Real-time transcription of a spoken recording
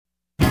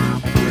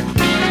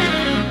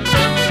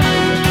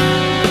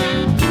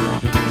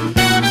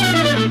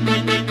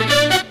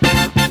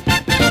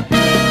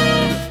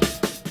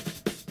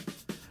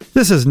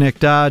This is Nick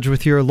Dodge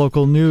with your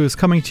local news,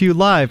 coming to you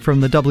live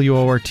from the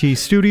WORT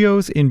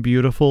studios in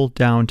beautiful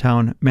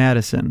downtown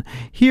Madison.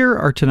 Here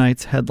are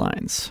tonight's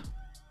headlines.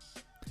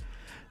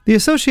 The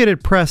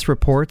Associated Press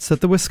reports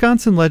that the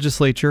Wisconsin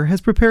legislature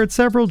has prepared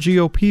several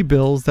GOP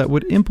bills that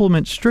would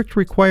implement strict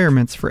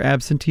requirements for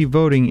absentee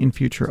voting in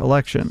future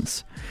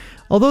elections.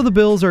 Although the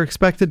bills are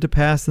expected to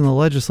pass in the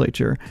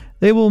legislature,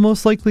 they will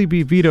most likely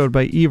be vetoed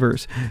by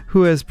Evers,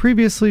 who has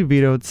previously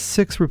vetoed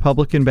 6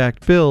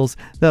 Republican-backed bills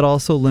that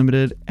also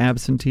limited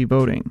absentee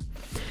voting.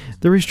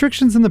 The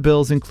restrictions in the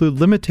bills include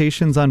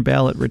limitations on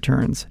ballot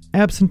returns,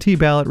 absentee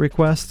ballot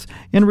requests,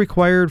 and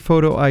required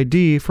photo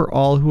ID for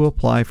all who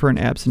apply for an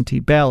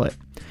absentee ballot.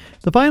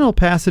 The final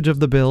passage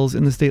of the bills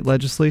in the state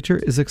legislature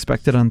is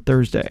expected on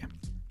Thursday.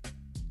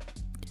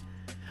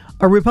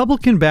 A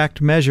Republican-backed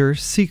measure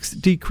seeks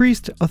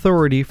decreased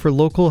authority for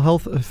local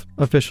health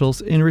officials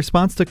in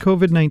response to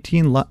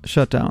COVID-19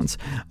 shutdowns,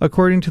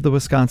 according to the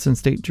Wisconsin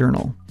State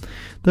Journal.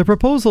 The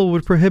proposal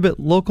would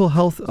prohibit local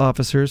health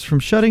officers from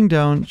shutting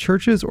down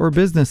churches or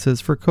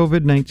businesses for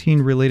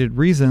COVID-19 related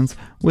reasons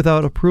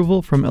without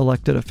approval from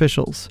elected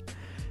officials.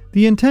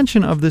 The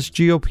intention of this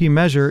GOP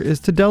measure is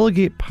to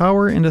delegate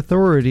power and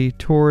authority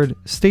toward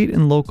state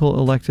and local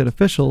elected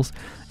officials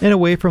and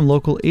away from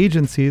local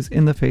agencies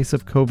in the face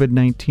of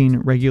COVID-19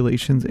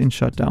 regulations and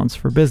shutdowns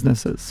for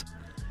businesses.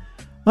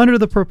 Under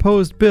the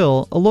proposed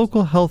bill, a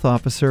local health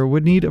officer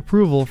would need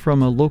approval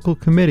from a local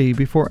committee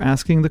before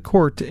asking the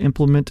court to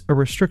implement a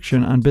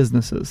restriction on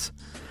businesses.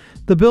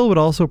 The bill would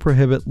also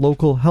prohibit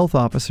local health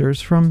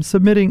officers from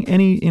submitting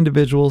any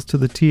individuals to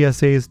the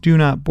TSA's Do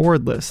Not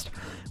Board list,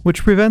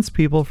 which prevents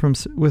people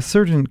with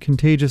certain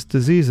contagious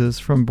diseases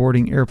from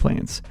boarding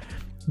airplanes.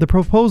 The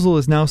proposal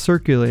is now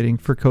circulating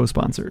for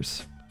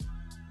co-sponsors.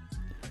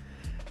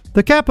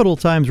 The Capital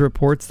Times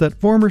reports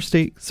that former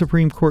state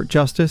Supreme Court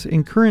Justice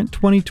and current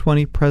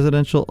 2020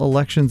 presidential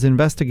elections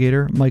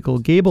investigator Michael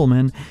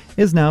Gableman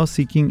is now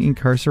seeking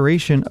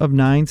incarceration of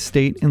 9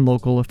 state and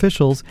local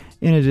officials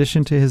in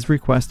addition to his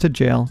request to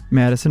jail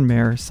Madison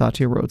Mayor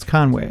Satya Rhodes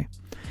Conway.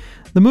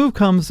 The move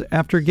comes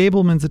after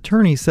Gableman's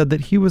attorney said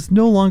that he was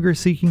no longer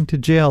seeking to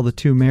jail the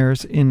 2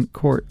 mayors in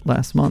court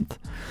last month.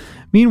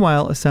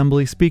 Meanwhile,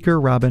 Assembly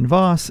Speaker Robin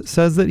Vos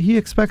says that he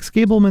expects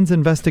Gableman's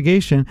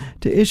investigation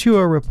to issue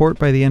a report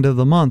by the end of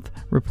the month,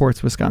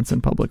 reports Wisconsin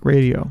Public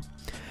Radio.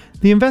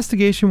 The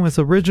investigation was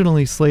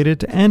originally slated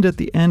to end at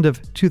the end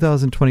of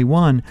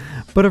 2021,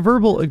 but a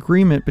verbal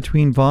agreement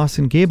between Vos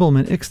and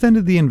Gableman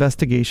extended the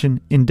investigation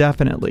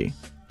indefinitely.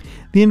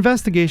 The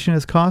investigation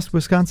has cost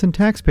Wisconsin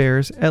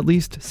taxpayers at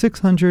least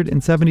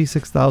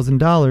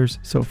 $676,000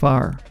 so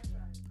far.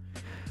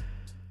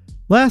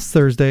 Last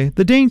Thursday,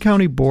 the Dane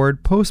County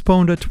Board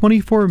postponed a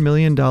 $24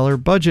 million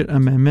budget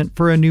amendment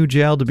for a new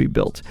jail to be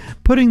built,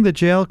 putting the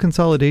jail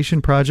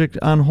consolidation project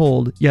on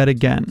hold yet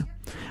again.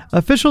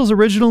 Officials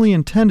originally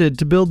intended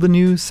to build the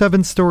new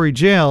 7-story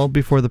jail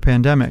before the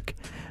pandemic,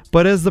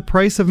 but as the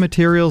price of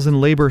materials and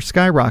labor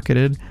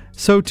skyrocketed,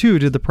 so too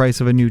did the price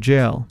of a new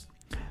jail.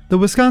 The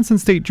Wisconsin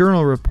State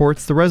Journal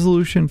reports the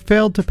resolution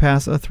failed to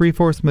pass a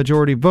 3/4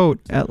 majority vote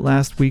at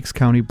last week's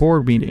county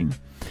board meeting.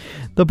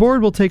 The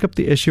board will take up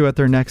the issue at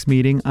their next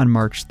meeting on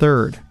March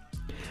 3rd.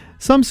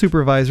 Some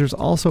supervisors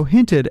also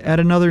hinted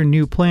at another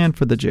new plan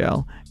for the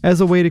jail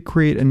as a way to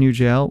create a new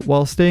jail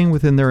while staying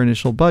within their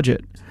initial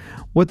budget.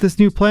 What this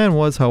new plan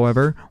was,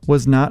 however,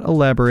 was not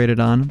elaborated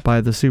on by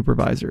the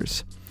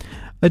supervisors.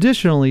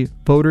 Additionally,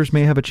 voters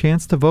may have a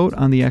chance to vote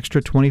on the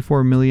extra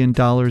 $24 million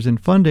in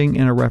funding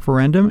in a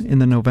referendum in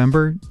the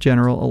November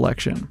general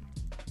election.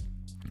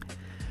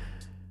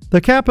 The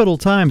Capital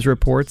Times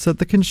reports that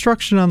the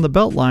construction on the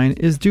Beltline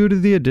is due to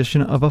the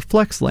addition of a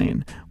flex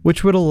lane,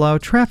 which would allow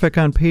traffic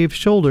on paved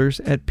shoulders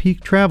at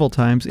peak travel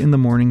times in the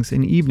mornings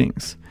and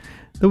evenings.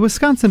 The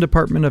Wisconsin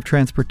Department of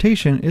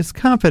Transportation is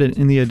confident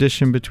in the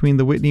addition between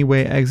the Whitney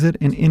Way exit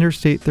and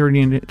Interstate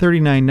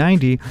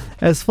 3990,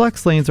 as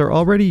flex lanes are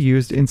already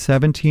used in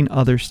 17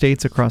 other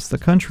states across the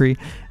country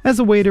as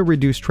a way to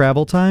reduce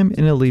travel time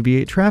and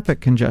alleviate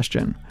traffic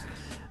congestion.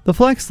 The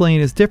flex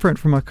lane is different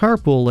from a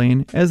carpool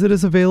lane as it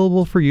is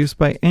available for use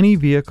by any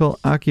vehicle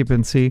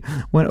occupancy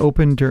when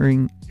open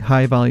during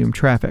high-volume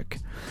traffic.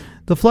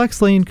 The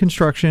flex lane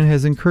construction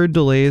has incurred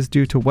delays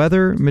due to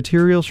weather,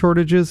 material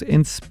shortages,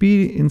 and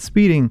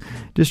speeding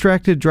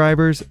distracted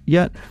drivers,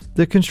 yet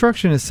the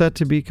construction is set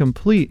to be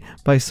complete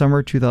by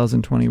summer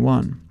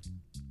 2021.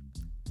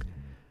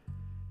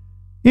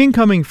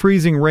 Incoming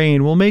freezing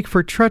rain will make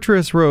for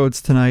treacherous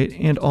roads tonight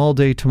and all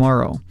day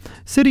tomorrow.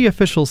 City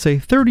officials say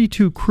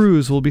 32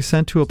 crews will be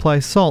sent to apply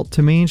salt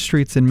to main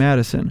streets in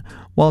Madison,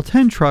 while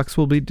 10 trucks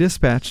will be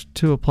dispatched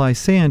to apply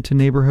sand to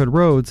neighborhood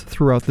roads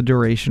throughout the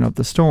duration of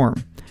the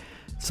storm.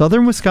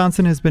 Southern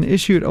Wisconsin has been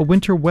issued a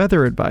winter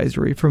weather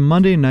advisory from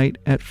Monday night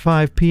at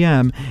 5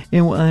 p.m.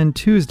 and will end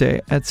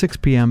Tuesday at 6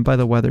 p.m. by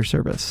the Weather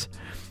Service.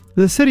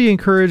 The city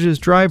encourages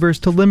drivers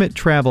to limit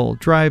travel,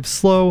 drive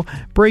slow,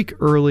 brake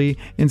early,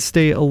 and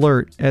stay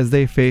alert as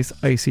they face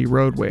icy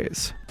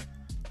roadways.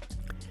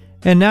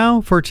 And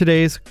now for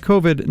today's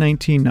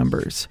COVID-19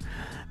 numbers.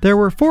 There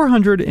were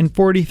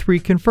 443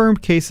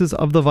 confirmed cases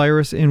of the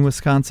virus in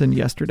Wisconsin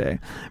yesterday,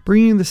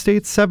 bringing the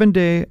state's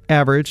 7-day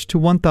average to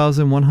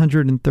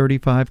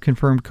 1,135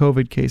 confirmed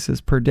COVID cases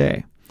per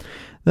day.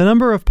 The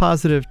number of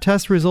positive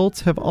test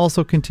results have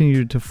also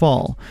continued to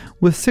fall,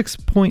 with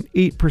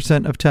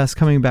 6.8% of tests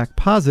coming back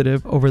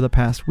positive over the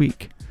past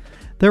week.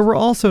 There were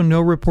also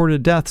no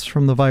reported deaths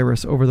from the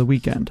virus over the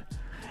weekend.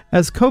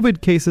 As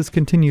COVID cases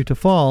continue to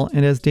fall,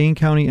 and as Dane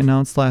County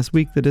announced last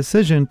week the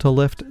decision to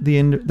lift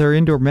their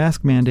indoor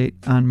mask mandate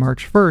on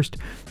March 1st,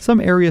 some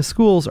area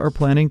schools are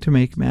planning to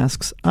make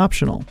masks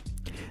optional.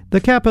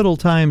 The Capital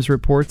Times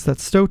reports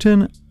that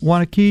Stoughton,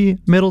 Waunakee,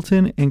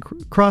 Middleton, and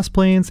Cross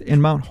Plains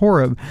and Mount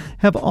Horeb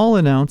have all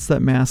announced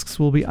that masks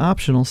will be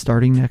optional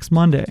starting next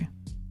Monday.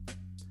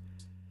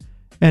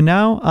 And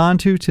now, on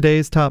to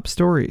today's top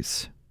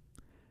stories.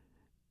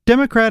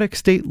 Democratic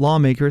state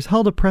lawmakers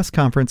held a press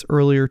conference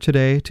earlier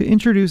today to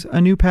introduce a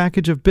new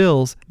package of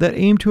bills that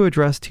aim to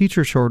address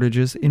teacher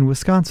shortages in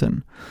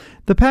Wisconsin.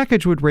 The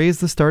package would raise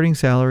the starting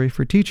salary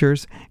for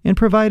teachers and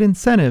provide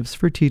incentives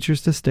for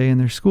teachers to stay in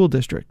their school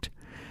district.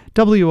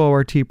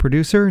 WORT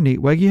producer Nate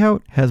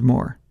Wegehout has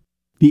more.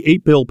 The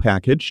 8-bill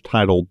package,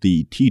 titled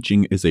the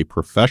Teaching is a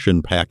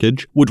Profession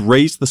package, would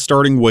raise the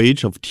starting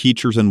wage of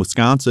teachers in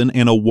Wisconsin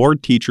and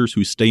award teachers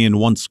who stay in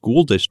one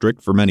school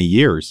district for many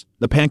years.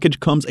 The package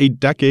comes a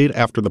decade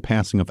after the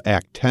passing of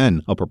Act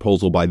 10, a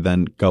proposal by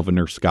then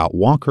Governor Scott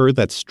Walker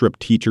that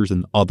stripped teachers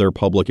and other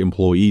public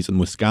employees in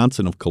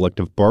Wisconsin of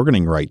collective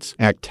bargaining rights.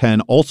 Act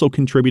 10 also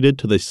contributed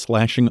to the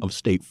slashing of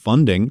state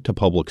funding to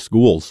public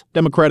schools.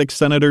 Democratic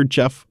Senator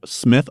Jeff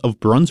Smith of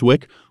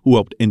Brunswick, who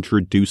helped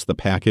introduce the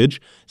package,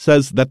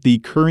 says that the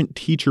current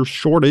teacher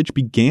shortage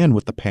began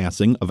with the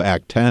passing of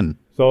Act 10.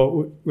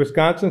 So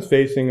Wisconsin's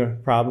facing a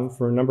problem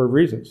for a number of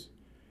reasons.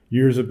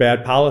 Years of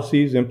bad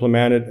policies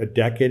implemented a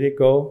decade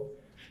ago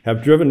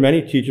have driven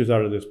many teachers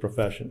out of this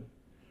profession.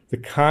 The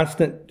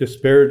constant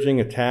disparaging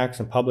attacks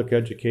on public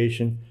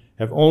education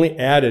have only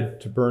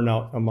added to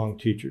burnout among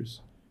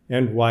teachers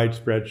and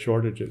widespread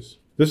shortages.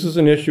 This is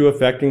an issue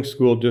affecting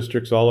school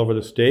districts all over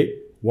the state,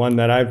 one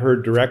that I've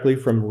heard directly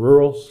from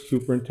rural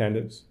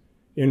superintendents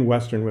in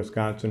western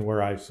Wisconsin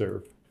where I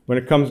serve. When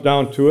it comes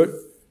down to it,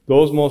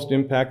 those most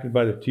impacted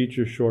by the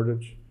teacher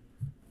shortage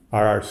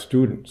are our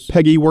students.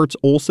 Peggy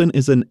Wirtz-Olson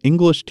is an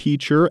English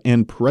teacher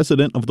and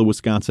president of the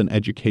Wisconsin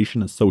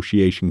Education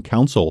Association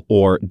Council,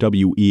 or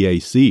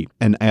WEAC,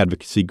 an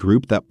advocacy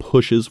group that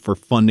pushes for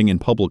funding in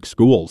public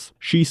schools.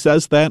 She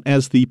says that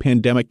as the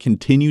pandemic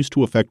continues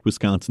to affect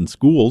Wisconsin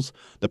schools,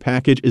 the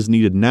package is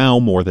needed now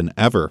more than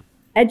ever.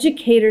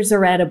 Educators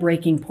are at a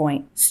breaking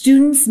point.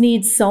 Students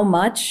need so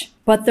much,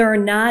 but there are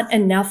not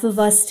enough of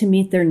us to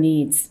meet their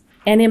needs.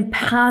 And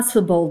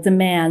impossible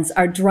demands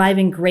are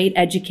driving great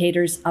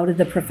educators out of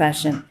the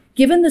profession.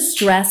 Given the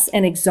stress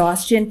and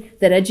exhaustion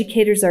that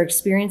educators are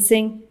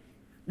experiencing,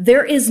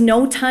 there is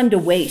no time to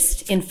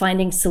waste in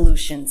finding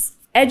solutions.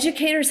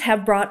 Educators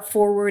have brought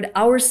forward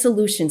our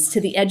solutions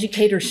to the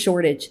educator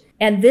shortage,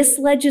 and this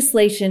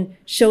legislation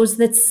shows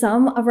that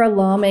some of our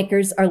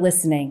lawmakers are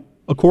listening.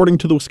 According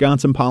to the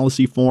Wisconsin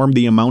Policy Forum,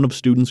 the amount of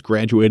students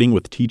graduating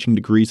with teaching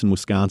degrees in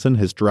Wisconsin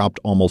has dropped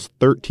almost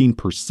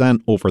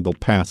 13% over the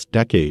past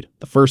decade.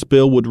 The first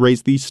bill would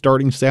raise the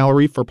starting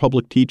salary for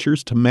public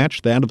teachers to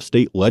match that of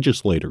state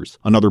legislators.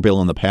 Another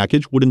bill in the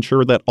package would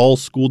ensure that all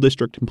school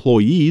district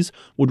employees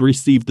would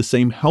receive the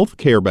same health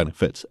care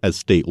benefits as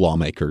state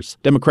lawmakers.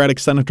 Democratic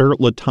Senator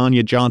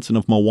LaTanya Johnson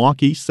of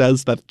Milwaukee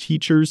says that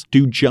teachers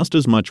do just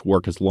as much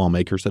work as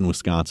lawmakers in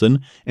Wisconsin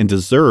and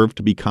deserve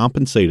to be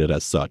compensated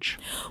as such.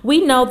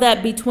 We know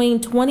that between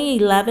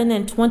 2011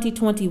 and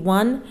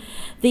 2021,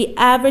 the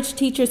average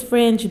teacher's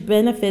fringe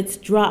benefits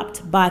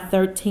dropped by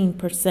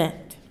 13%.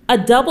 A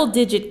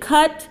double-digit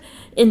cut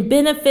in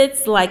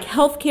benefits like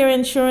health care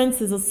insurance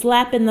is a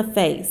slap in the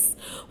face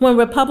when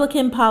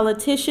Republican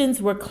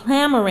politicians were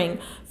clamoring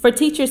for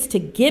teachers to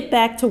get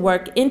back to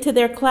work into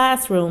their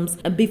classrooms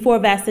before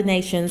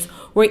vaccinations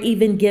were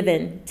even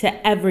given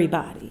to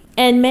everybody.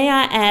 And may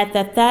I add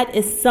that that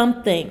is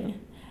something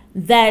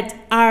that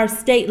our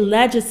state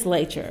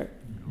legislature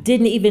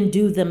didn't even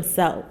do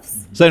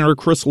themselves. Senator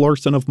Chris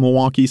Larson of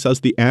Milwaukee says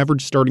the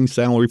average starting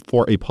salary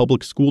for a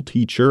public school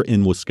teacher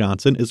in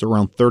Wisconsin is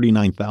around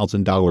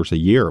 $39,000 a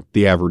year.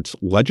 The average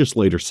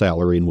legislator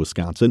salary in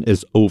Wisconsin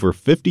is over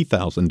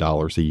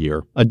 $50,000 a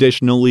year.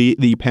 Additionally,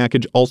 the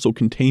package also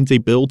contains a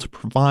bill to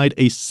provide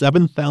a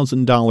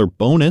 $7,000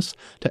 bonus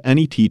to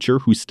any teacher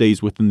who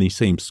stays within the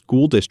same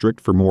school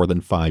district for more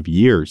than 5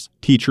 years.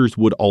 Teachers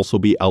would also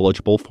be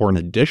eligible for an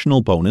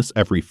additional bonus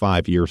every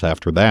 5 years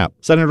after that.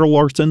 Senator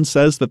Larson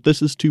says that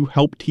this is to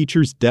help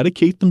teachers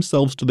dedicate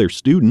themselves to their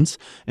students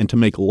and to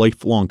make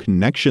lifelong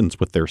connections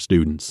with their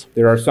students.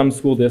 There are some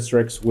school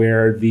districts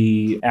where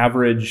the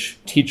average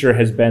teacher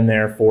has been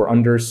there for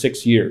under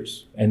 6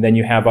 years. And then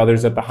you have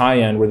others at the high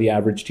end where the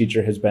average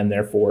teacher has been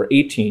there for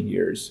 18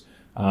 years.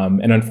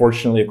 And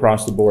unfortunately,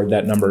 across the board,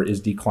 that number is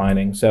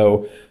declining.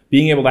 So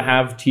being able to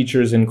have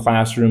teachers in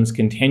classrooms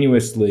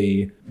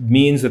continuously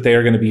means that they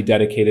are going to be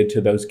dedicated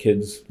to those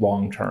kids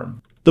long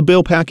term. The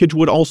bill package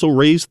would also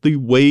raise the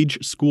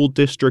wage school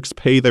districts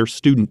pay their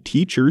student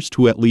teachers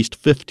to at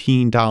least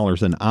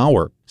 $15 an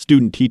hour.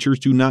 Student teachers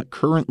do not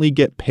currently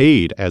get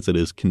paid, as it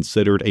is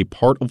considered a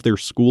part of their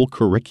school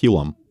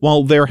curriculum.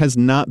 While there has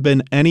not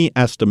been any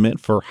estimate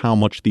for how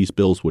much these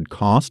bills would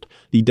cost,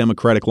 the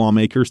Democratic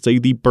lawmakers say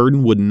the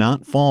burden would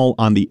not fall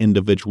on the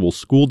individual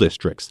school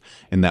districts,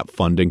 and that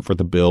funding for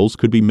the bills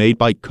could be made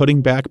by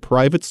cutting back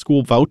private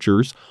school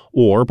vouchers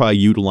or by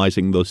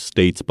utilizing the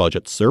state's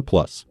budget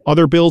surplus.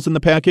 Other bills in the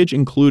package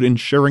include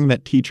ensuring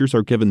that teachers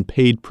are given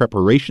paid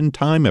preparation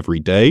time every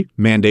day,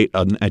 mandate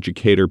an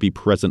educator be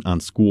present on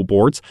school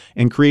boards,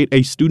 and create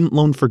a student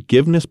loan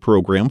forgiveness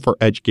program for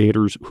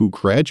educators who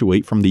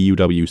graduate from the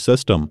UW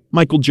system.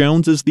 Michael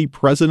Jones is the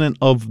president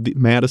of the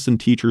Madison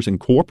Teachers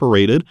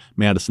Incorporated,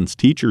 Madison's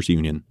teachers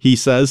union. He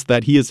says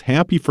that he is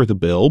happy for the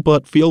bill,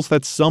 but feels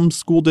that some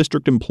school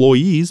district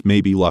employees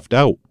may be left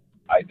out.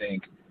 I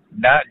think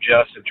not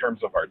just in terms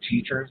of our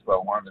teachers,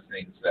 but one of the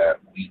things that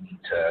we need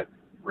to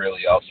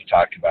really also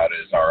talk about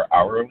is our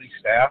hourly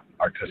staff,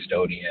 our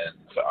custodians,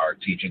 our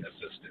teaching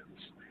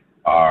assistants,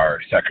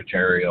 our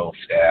secretarial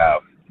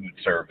staff, food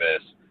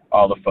service,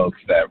 all the folks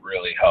that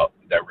really help,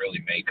 that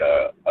really make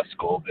a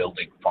school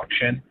building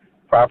function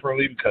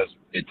properly, because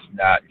it's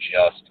not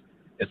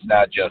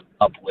just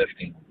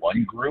uplifting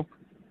one group.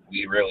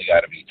 We really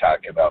got to be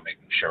talking about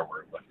making sure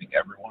we're lifting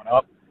everyone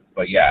up.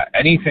 But yeah,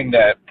 anything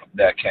that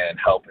can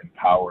help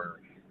empower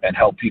and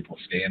help people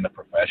stay in the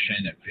profession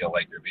and feel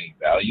like they're being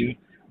valued,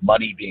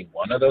 money being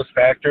one of those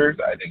factors,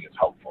 I think is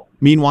helpful.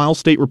 Meanwhile,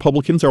 state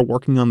Republicans are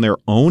working on their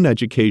own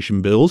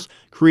education bills,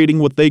 creating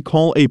what they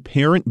call a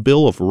Parent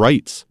Bill of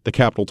Rights. The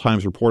Capital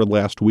Times reported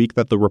last week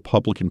that the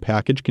Republican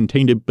package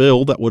contained a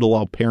bill that would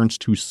allow parents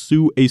to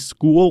sue a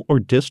school or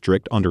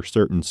district under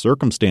certain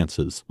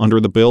circumstances. Under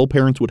the bill,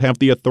 parents would have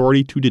the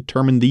authority to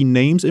determine the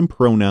names and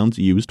pronouns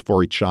used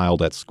for a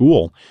child at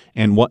school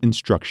and what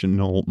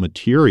instructional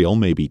material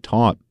may be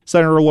taught.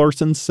 Senator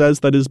Larson says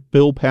that his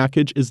bill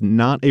package is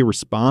not a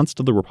response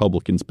to the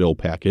Republicans' bill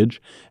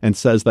package and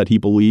says that he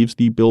believes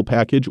the bill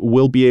package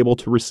will be able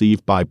to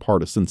receive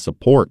bipartisan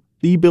support.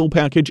 The bill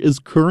package is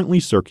currently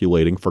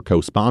circulating for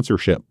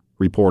co-sponsorship.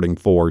 Reporting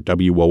for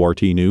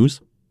WORT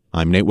News,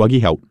 I'm Nate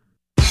Weggehout.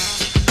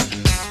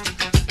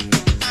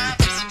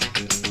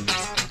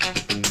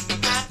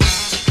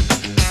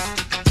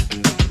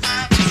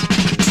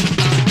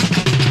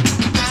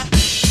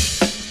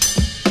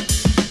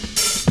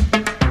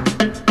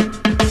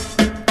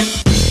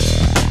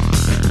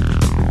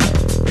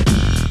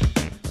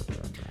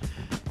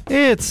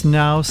 It's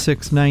now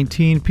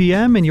 6:19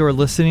 p.m. and you're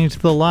listening to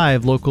the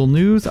live local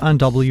news on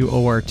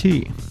WORT.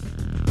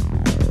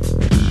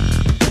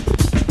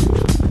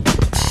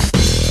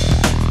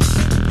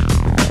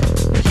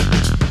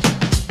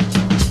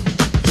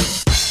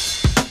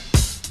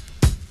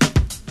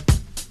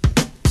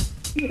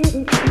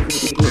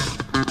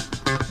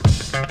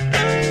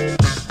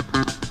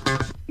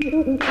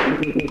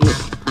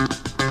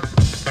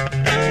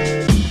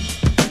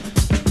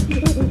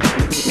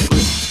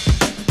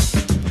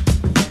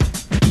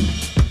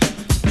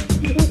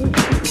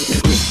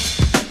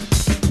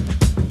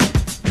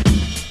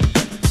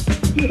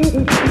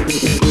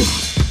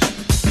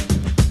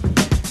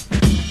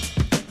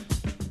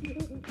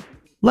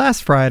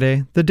 Last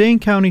Friday, the Dane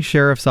County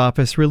Sheriff's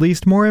Office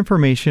released more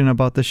information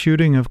about the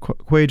shooting of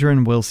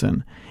Quadron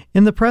Wilson.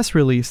 In the press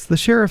release, the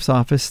Sheriff's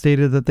Office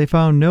stated that they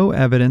found no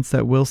evidence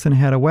that Wilson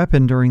had a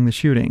weapon during the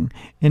shooting,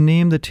 and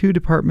named the 2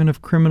 Department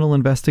of Criminal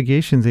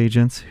Investigations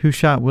agents who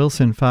shot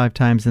Wilson 5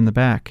 times in the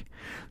back.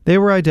 They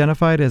were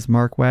identified as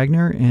Mark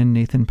Wagner and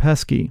Nathan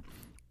Pesky.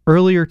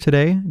 Earlier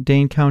today,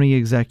 Dane County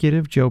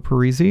Executive Joe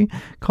Parisi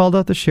called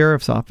out the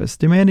Sheriff's Office,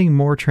 demanding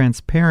more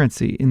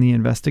transparency in the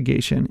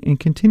investigation, and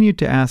continued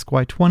to ask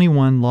why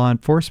 21 law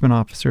enforcement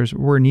officers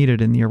were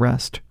needed in the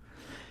arrest.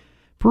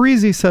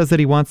 Parisi says that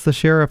he wants the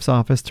Sheriff's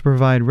Office to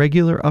provide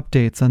regular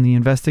updates on the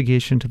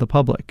investigation to the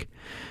public.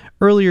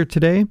 Earlier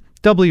today,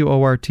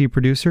 WORT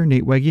producer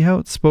Nate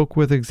Weggehout spoke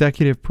with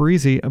Executive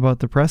Parisi about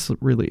the press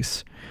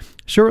release.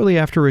 Shortly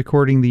after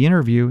recording the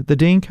interview, the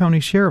Dane County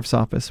Sheriff's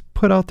Office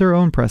put out their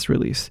own press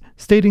release,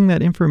 stating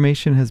that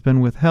information has been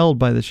withheld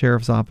by the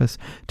Sheriff's Office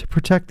to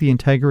protect the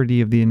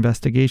integrity of the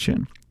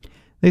investigation.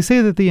 They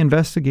say that the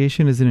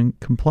investigation is in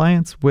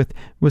compliance with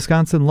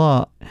Wisconsin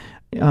law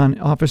on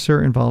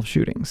officer-involved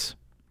shootings.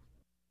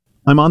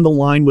 I'm on the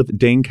line with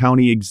Dane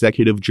County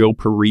Executive Joe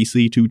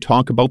Parisi to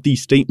talk about the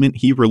statement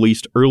he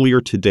released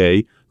earlier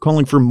today,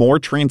 calling for more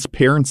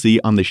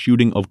transparency on the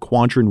shooting of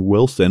Quadron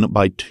Wilson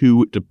by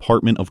 2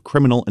 Department of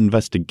Criminal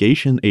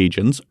Investigation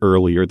agents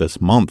earlier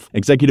this month.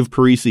 Executive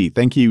Parisi,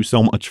 thank you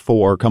so much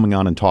for coming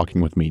on and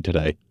talking with me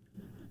today.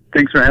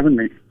 Thanks for having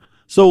me.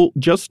 So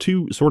just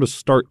to sort of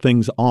start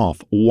things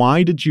off,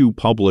 why did you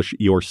publish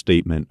your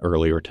statement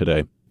earlier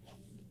today?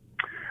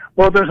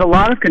 Well, there's a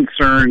lot of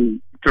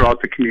concern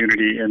throughout the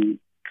community and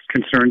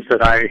concerns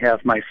that I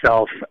have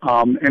myself,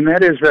 and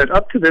that is that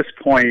up to this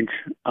point,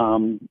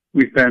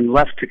 we've been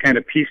left to kind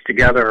of piece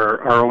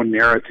together our own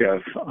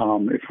narrative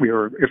if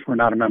we're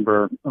not a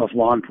member of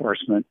law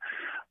enforcement.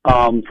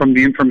 from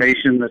the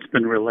information that's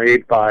been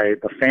relayed by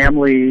the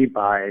family,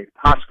 by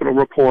hospital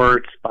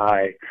reports,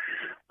 by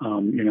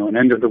an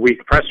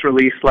end-of-the-week press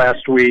release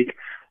last week.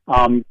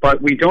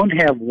 But we don't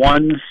have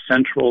one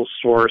central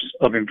source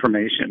of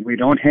information. We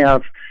don't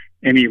have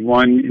any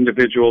one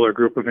individual or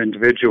group of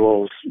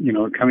individuals,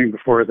 coming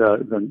before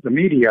the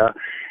media,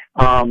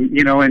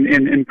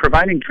 and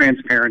providing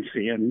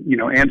transparency and,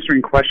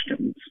 answering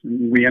questions.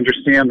 We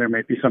understand there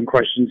may be some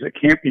questions that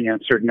can't be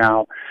answered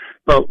now,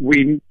 but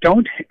we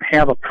don't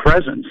have a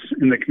presence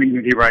in the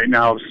community right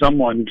now of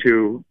someone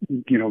to,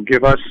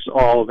 give us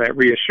all that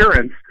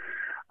reassurance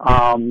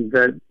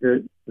that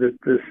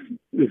this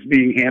is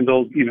being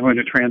handled, in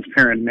a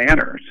transparent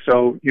manner.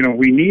 So,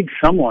 we need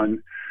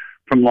someone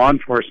from law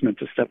enforcement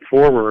to step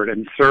forward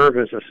and serve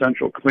as a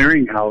central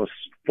clearinghouse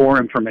for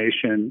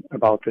information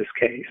about this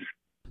case.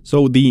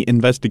 So the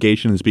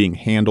investigation is being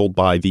handled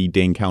by the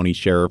Dane County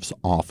Sheriff's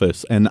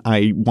Office, and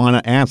I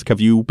want to ask,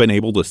 have you been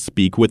able to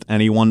speak with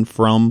anyone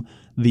from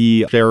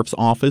the Sheriff's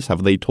Office?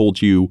 Have they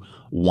told you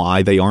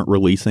why they aren't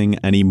releasing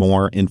any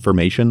more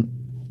information?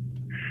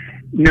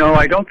 No,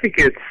 I don't think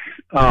it's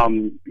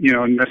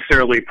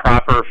necessarily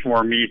proper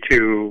for me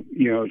to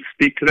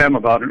speak to them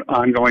about an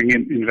ongoing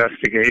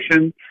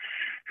investigation.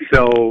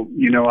 So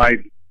I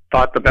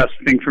thought the best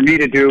thing for me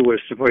to do was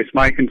to voice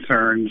my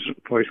concerns,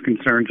 voice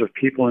concerns of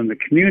people in the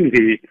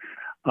community,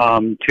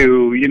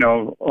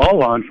 to all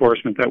law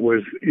enforcement that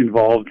was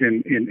involved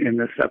in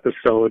this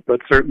episode,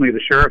 but certainly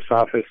the Sheriff's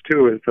Office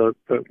too, as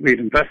the lead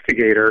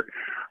investigator,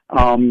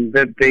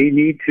 that they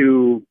need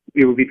to.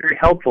 It would be very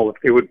helpful if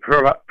they would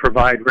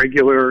provide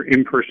regular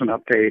in-person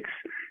updates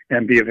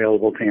and be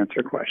available to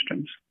answer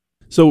questions.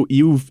 So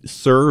you've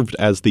served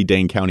as the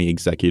Dane County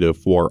executive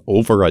for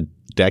over a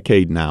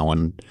decade now,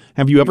 and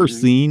have you ever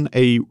seen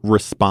a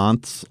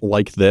response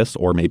like this,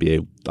 or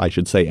maybe I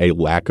should say a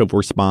lack of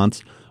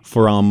response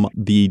from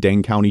the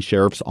Dane County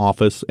Sheriff's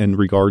Office in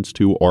regards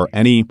to, or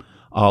any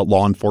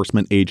law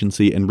enforcement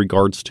agency in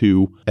regards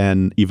to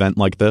an event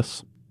like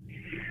this?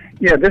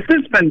 Yeah, this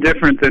has been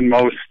different than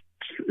most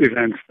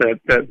events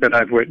that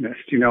I've witnessed.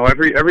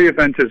 Every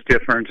event is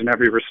different and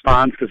every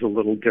response is a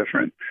little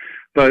different.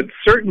 But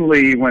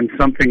certainly when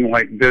something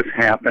like this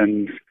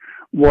happens,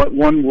 what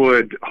one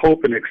would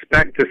hope and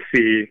expect to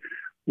see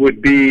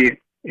would be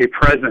a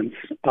presence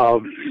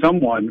of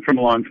someone from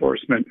law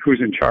enforcement who's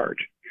in charge,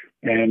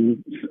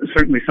 and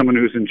certainly someone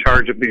who's in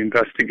charge of the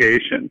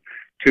investigation,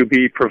 to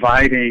be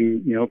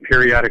providing,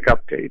 periodic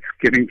updates,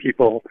 giving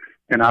people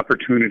an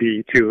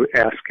opportunity to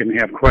ask and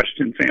have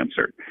questions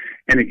answered.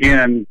 And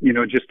again,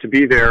 just to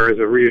be there as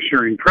a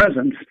reassuring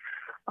presence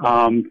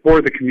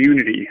for the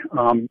community.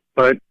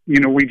 But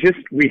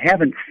we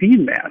haven't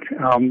seen that.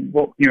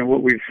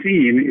 What we've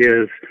seen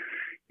is,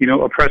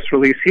 a press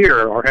release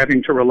here, or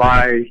having to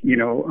rely,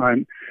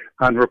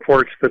 on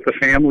reports that the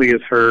family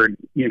has heard,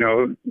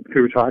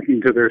 through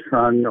talking to their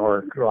son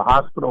or through a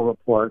hospital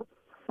report.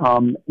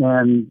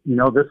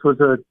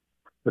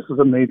 This was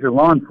a major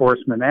law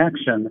enforcement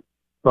action,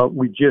 but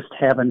we just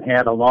haven't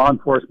had a law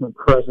enforcement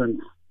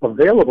presence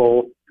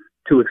available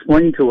to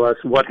explain to us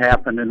what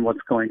happened and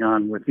what's going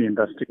on with the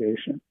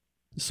investigation.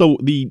 So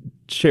the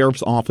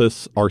Sheriff's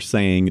Office are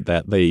saying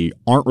that they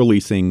aren't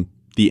releasing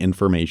the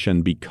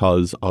information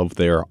because of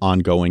their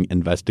ongoing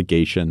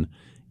investigation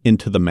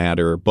into the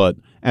matter. But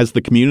as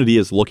the community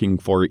is looking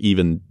for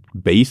even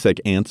basic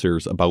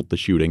answers about the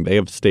shooting, they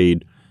have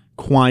stayed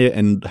quiet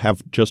and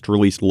have just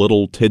released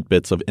little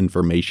tidbits of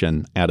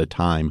information at a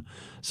time.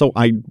 So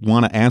I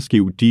want to ask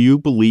you, do you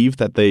believe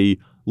that they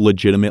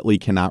legitimately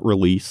cannot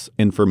release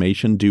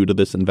information due to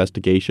this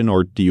investigation,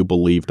 or do you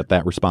believe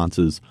that response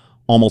is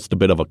almost a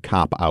bit of a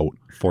cop-out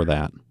for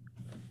that?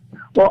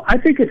 Well, I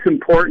think it's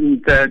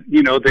important that,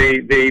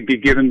 they be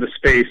given the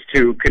space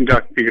to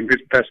conduct the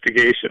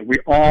investigation. We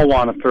all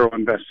want a thorough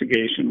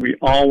investigation. We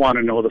all want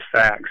to know the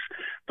facts.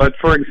 But,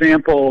 for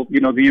example,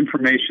 the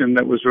information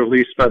that was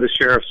released by the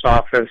Sheriff's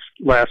Office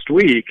last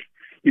week,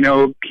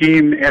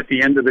 came at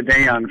the end of the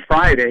day on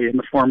Friday in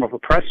the form of a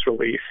press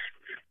release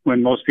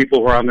when most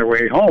people were on their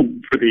way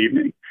home for the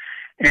evening.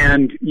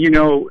 And,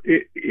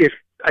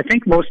 I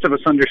think most of us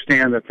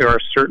understand that there are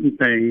certain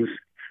things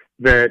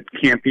that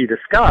can't be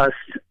discussed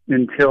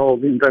until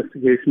the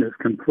investigation is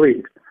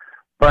complete.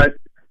 But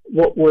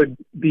what would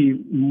be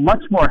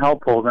much more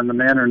helpful than the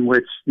manner in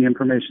which the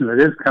information that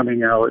is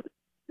coming out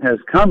has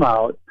come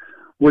out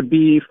would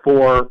be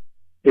for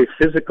a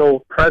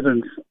physical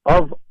presence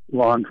of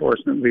law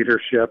enforcement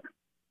leadership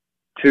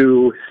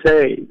to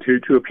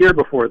appear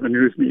before the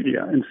news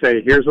media and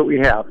say, here's what we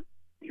have.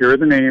 Here are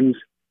the names.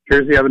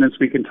 Here's the evidence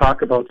we can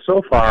talk about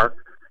so far.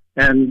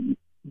 And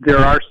there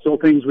are still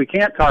things we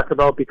can't talk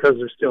about because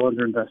they're still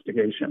under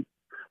investigation.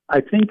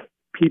 I think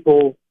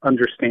people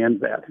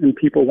understand that, and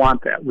people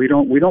want that. We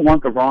don't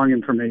want the wrong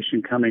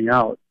information coming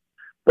out.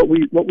 But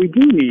what we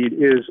do need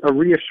is a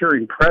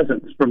reassuring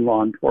presence from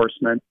law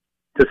enforcement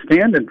to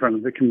stand in front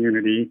of the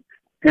community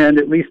and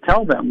at least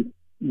tell them,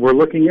 we're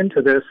looking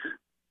into this.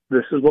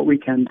 This is what we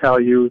can tell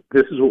you.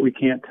 This is what we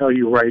can't tell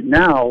you right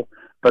now,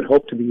 but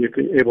hope to be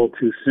able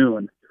to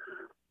soon.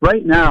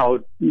 right now,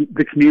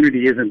 the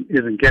community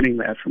isn't getting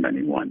that from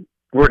anyone.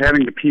 We're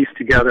having to piece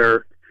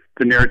together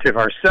the narrative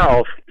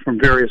ourselves from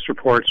various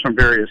reports from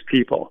various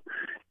people,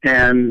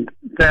 and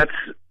that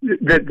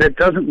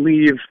doesn't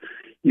leave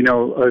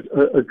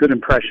a good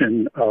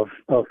impression of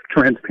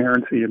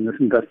transparency in this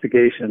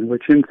investigation,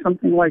 which in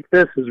something like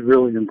this is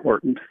really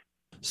important.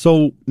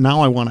 So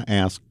now I want to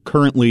ask,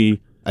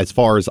 currently, as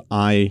far as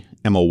I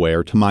am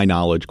aware, to my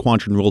knowledge,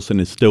 Quandran Wilson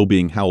is still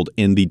being held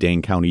in the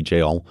Dane County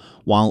Jail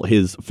while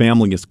his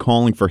family is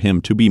calling for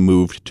him to be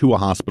moved to a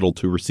hospital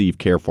to receive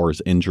care for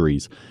his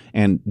injuries.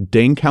 And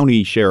Dane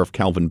County Sheriff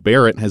Calvin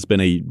Barrett has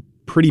been a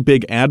pretty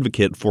big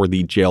advocate for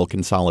the jail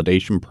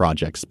consolidation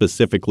project,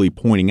 specifically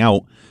pointing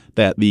out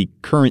that the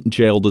current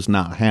jail does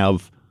not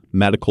have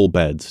medical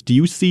beds. Do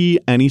you see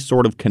any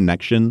sort of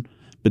connection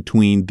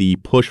between the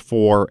push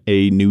for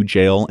a new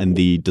jail and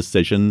the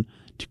decision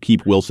to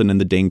keep Wilson in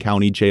the Dane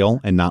County Jail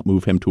and not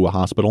move him to a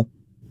hospital?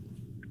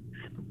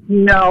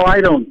 No, I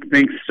don't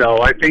think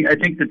so. I think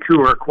the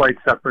two are quite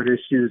separate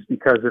issues,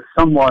 because if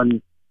someone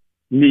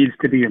needs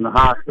to be in the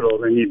hospital,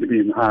 they need to be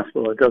in the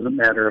hospital. It doesn't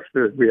matter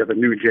if we have a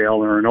new jail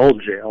or an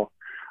old jail.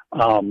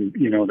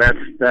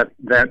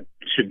 That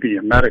should be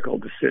a medical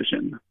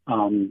decision.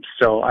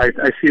 So I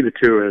see the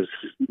two as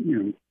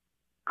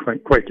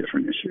quite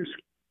different issues.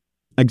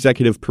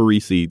 Executive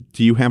Parisi,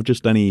 do you have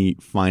just any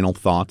final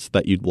thoughts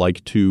that you'd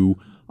like to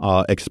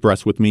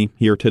express with me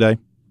here today?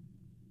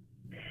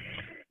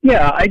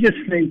 Yeah, I just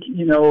think,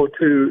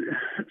 to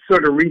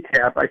sort of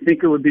recap, I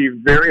think it would be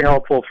very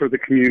helpful for the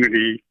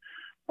community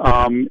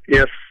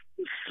if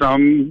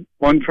someone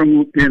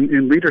from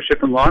in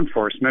leadership and law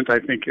enforcement, I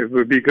think it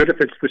would be good if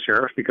it's the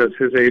sheriff, because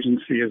his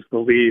agency is the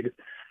lead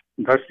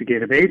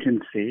investigative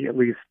agency. At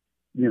least,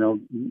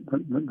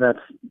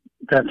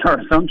 that's our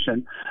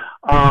assumption.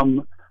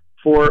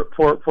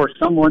 For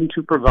someone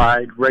to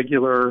provide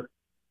regular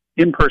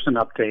in-person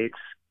updates,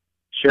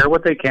 share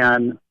what they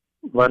can,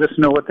 let us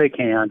know what they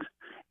can't,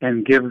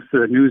 and give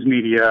the news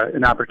media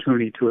an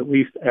opportunity to at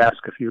least ask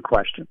a few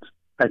questions.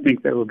 I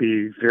think that would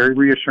be very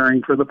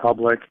reassuring for the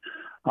public.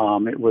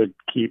 It would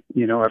keep,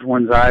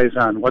 everyone's eyes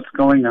on what's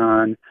going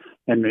on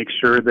and make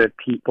sure that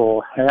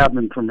people have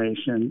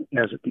information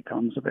as it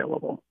becomes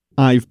available.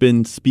 I've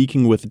been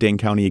speaking with Dane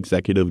County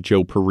Executive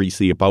Joe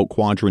Parisi about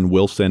Quandran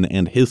Wilson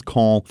and his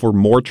call for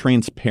more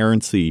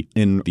transparency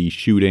in the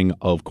shooting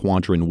of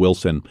Quandran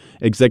Wilson.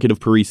 Executive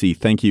Parisi,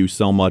 thank you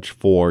so much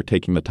for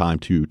taking the time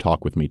to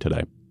talk with me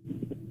today.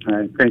 All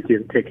right, thank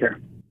you. Take care.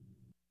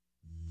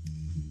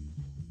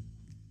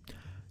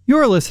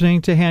 You're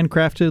listening to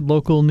Handcrafted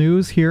Local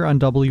News here on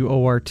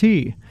WORT.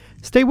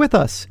 Stay with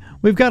us.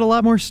 We've got a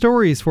lot more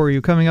stories for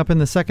you coming up in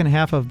the second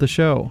half of the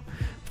show.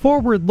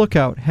 Forward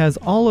Lookout has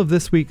all of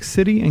this week's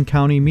city and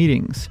county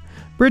meetings.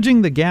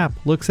 Bridging the Gap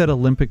looks at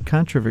Olympic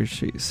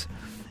controversies.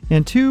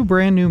 And 2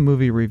 brand new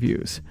movie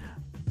reviews.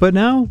 But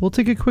now we'll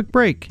take a quick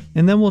break,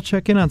 and then we'll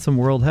check in on some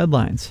world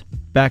headlines.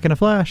 Back in a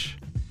flash.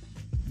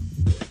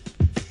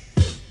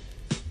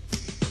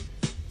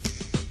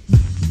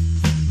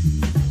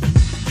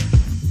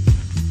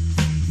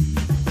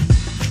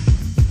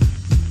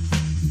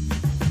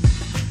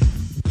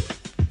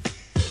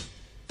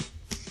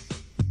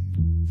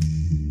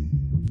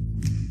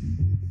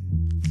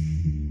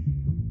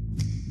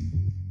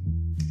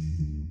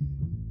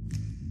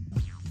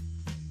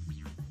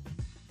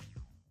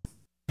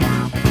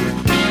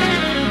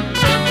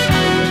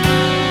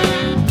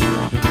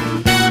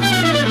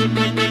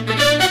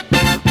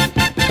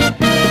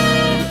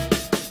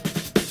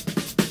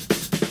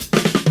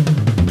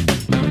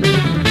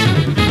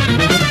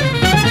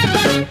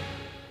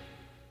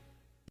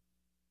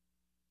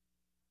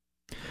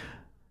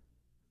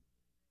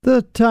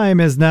 The time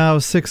is now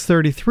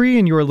 6:33,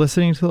 and you are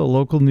listening to the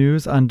local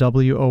news on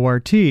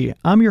WORT.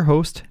 I'm your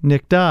host,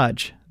 Nick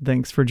Dodge.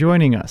 Thanks for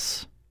joining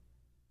us.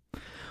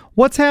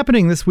 What's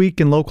happening this week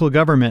in local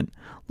government?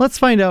 Let's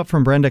find out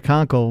from Brenda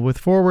Conkle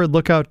with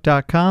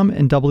ForwardLookout.com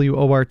and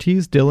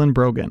WORT's Dylan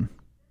Brogan.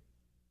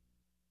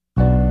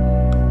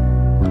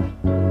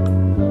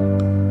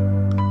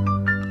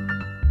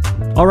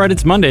 All right,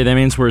 it's Monday. That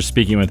means we're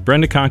speaking with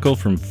Brenda Conkle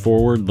from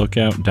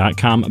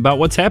ForwardLookout.com about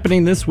what's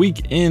happening this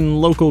week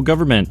in local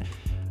government.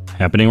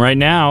 Happening right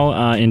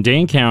now in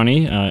Dane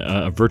County,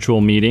 a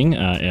virtual meeting,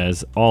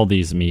 as all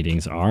these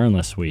meetings are,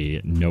 unless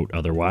we note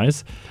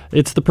otherwise.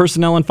 It's the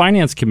Personnel and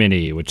Finance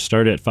Committee, which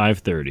started at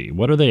 5:30.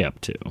 What are they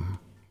up to?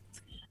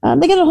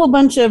 They get a whole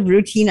bunch of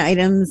routine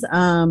items.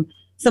 Some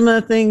of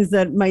the things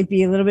that might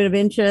be a little bit of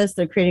interest,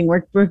 they're creating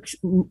work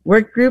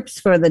groups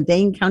for the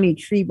Dane County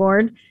Tree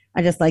Board.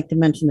 I just like to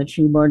mention the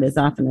tree board as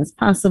often as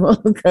possible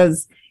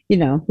because,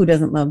 who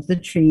doesn't love the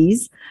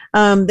trees?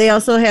 They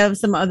also have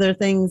some other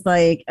things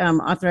like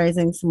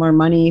authorizing some more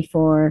money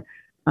for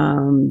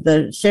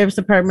the Sheriff's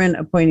Department,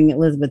 appointing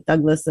Elizabeth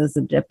Douglas as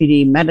the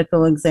Deputy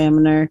Medical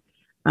Examiner,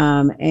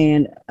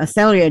 and a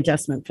salary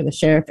adjustment for the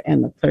Sheriff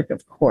and the Clerk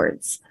of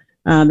Courts.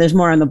 There's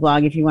more on the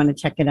blog if you want to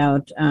check it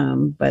out,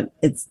 but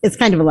it's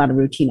kind of a lot of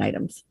routine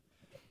items.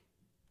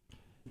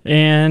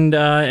 And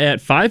at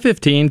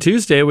 5:15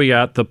 Tuesday, we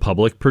got the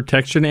Public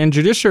Protection and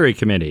Judiciary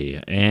Committee.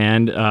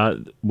 And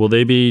will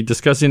they be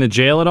discussing the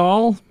jail at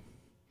all?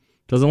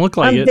 Doesn't look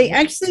like it. They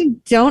actually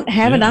don't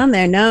have it on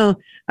there, no.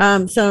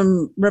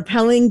 Some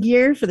rappelling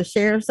gear for the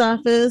sheriff's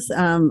office,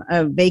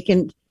 a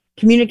vacant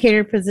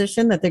communicator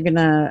position that they're going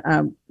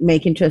to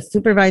make into a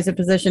supervisor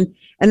position.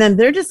 And then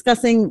they're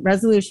discussing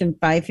Resolution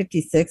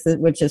 556,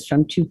 which is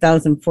from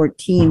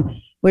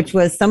 2014, which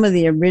was some of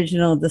the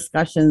original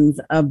discussions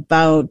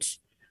about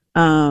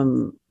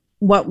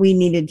what we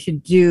needed to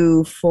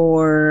do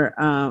for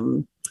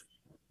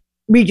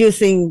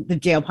reducing the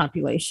jail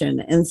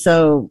population. And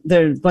so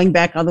they're going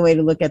back all the way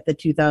to look at the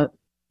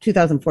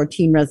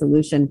 2014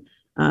 resolution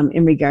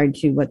in regard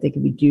to what they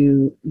could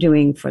be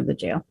doing for the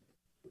jail.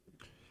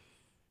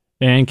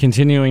 And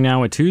continuing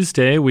now with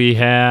Tuesday, we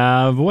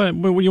have, what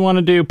do you want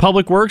to do,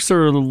 Public Works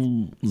or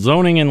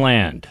Zoning and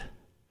Land?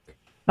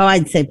 Oh,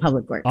 I'd say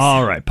Public Works.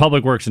 All right.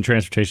 Public Works and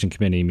Transportation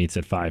Committee meets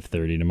at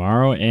 5:30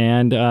 tomorrow,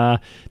 and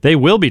they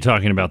will be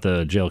talking about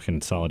the jail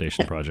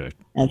consolidation project.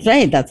 That's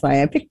right. That's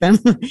why I picked them.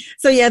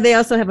 So, yeah, they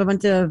also have a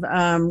bunch of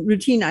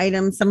routine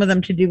items, some of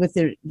them to do with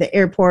the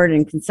airport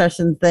and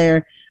concessions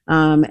there,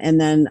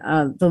 and then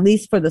the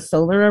lease for the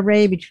solar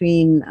array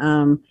between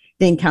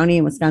Dane County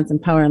and Wisconsin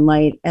Power and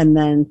Light, and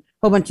then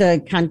a whole bunch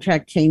of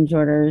contract change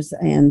orders,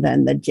 and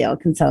then the jail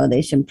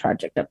consolidation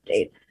project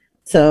update.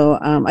 So,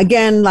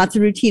 again, lots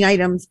of routine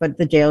items, but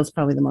the jail is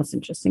probably the most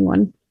interesting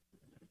one.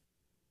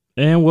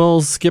 And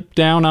we'll skip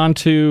down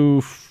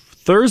onto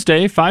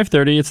Thursday,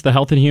 5:30. It's the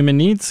Health and Human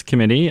Needs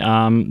Committee.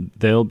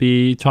 They'll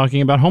be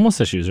talking about homeless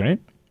issues, right?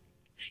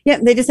 Yeah,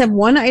 they just have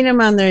one item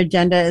on their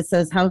agenda. It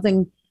says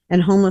housing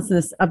and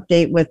homelessness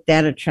update with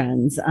data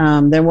trends.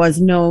 There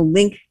was no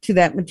link to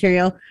that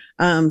material,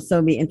 so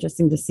it'll be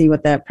interesting to see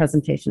what that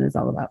presentation is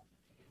all about.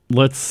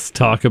 Let's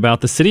talk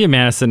about the city of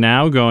Madison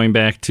now, going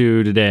back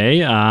to today.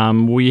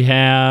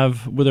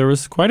 There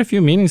was quite a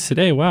few meetings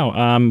today.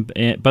 Wow.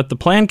 But the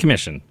Plan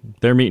Commission,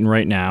 they're meeting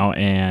right now,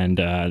 and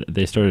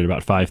they started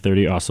about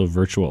 5:30, also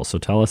virtual. So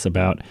tell us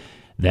about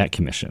that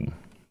commission.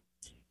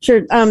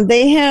 Sure. They're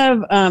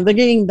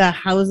getting the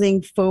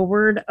Housing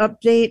Forward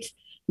update,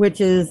 which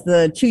is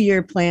the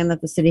 2-year plan that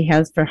the city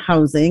has for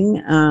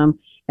housing,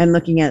 and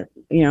looking at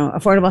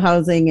affordable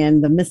housing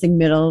and the missing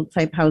middle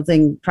type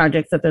housing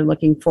projects that they're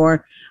looking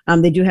for.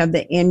 They do have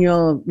the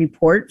annual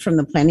report from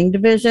the planning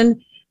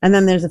division. And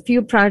then there's a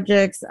few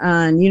projects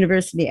on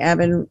University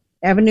Avenue,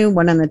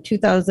 one on the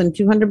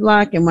 2,200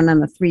 block and one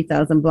on the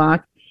 3,000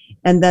 block.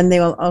 And then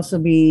they will also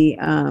be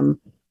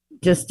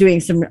just doing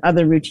some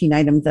other routine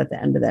items at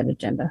the end of that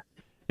agenda.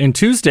 And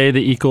Tuesday,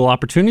 the Equal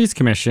Opportunities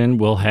Commission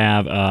will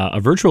have a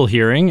virtual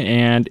hearing,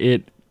 and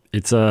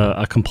it's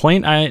a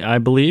complaint, I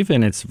believe,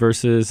 and it's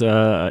versus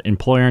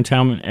employer in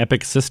town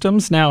Epic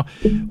Systems. Now,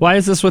 why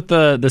is this with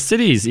the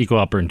city's Equal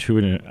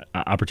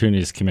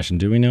Opportunities Commission?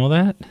 Do we know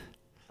that?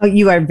 Oh,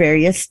 you are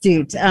very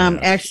astute.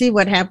 Actually,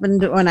 what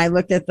happened when I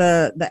looked at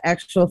the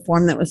actual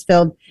form that was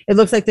filled, it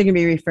looks like they're going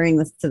to be referring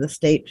this to the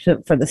state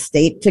for the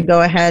state to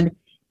go ahead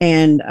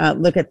and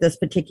look at this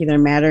particular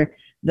matter.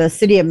 The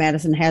city of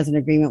Madison has an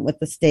agreement with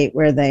the state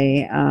where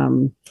they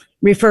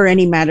refer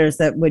any matters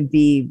that would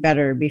be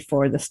better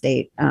before the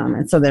state.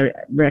 And so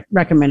they're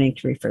recommending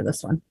to refer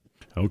this one.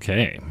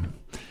 Okay.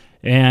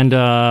 And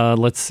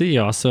let's see.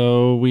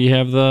 Also, we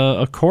have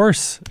of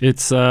course,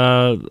 it's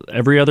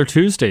every other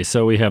Tuesday.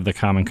 So we have the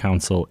Common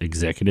Council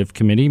Executive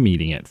Committee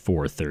meeting at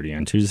 4:30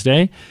 on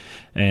Tuesday.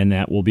 And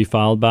that will be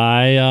followed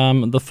by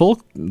the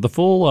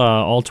full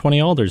all 20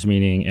 alders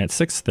meeting at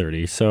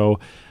 6:30. So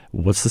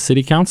what's the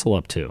city council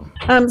up to?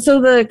 So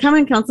the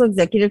Common Council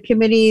Executive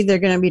Committee, they're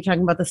going to be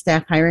talking about the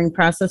staff hiring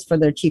process for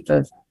their chief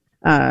of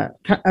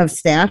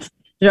staff.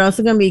 They're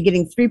also going to be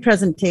getting 3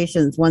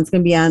 presentations. One's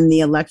going to be on the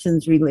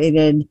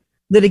elections-related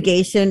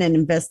litigation and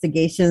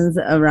investigations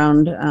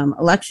around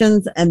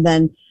elections. And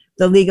then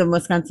the League of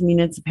Wisconsin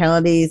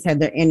Municipalities had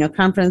their annual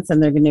conference,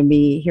 and they're going to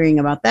be hearing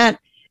about that.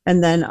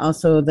 And then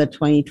also the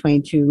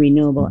 2022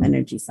 Renewable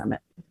Energy Summit.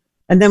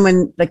 And then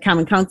when the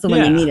Common Council,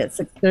 when they meet at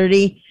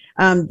 6:30,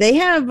 they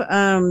have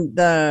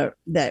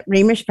that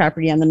Ramish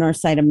property on the north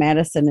side of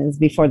Madison is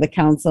before the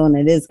council, and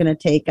it is going to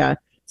take a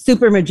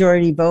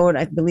supermajority vote.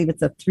 I believe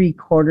it's a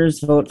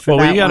 3/4 vote for that.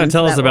 Well, you got to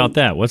tell us about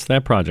that. What's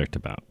that project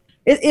about?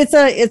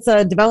 It's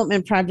a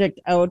development project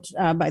out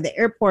by the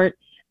airport,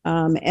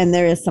 and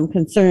there is some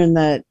concern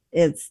that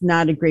it's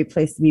not a great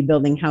place to be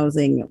building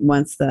housing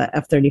once the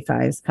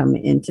F-35s come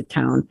into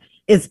town.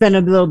 It's been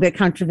a little bit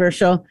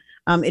controversial.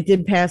 It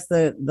did pass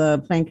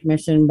the Plan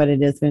Commission, but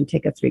it is going to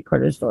take a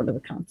 3/4 vote of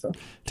the council.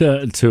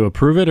 To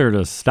approve it or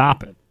to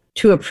stop it?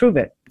 To approve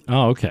it.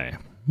 Oh, okay.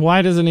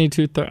 Why does it need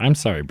 2/3? I'm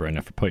sorry,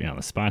 Brenda, for putting you on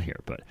the spot here,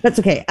 but that's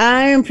okay.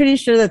 I am pretty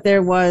sure that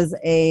there was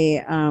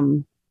a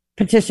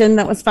petition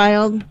that was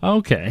filed.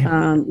 Okay.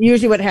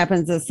 Usually what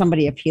happens is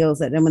somebody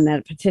appeals it, and when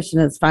that petition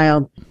is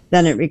filed,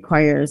 then it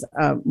requires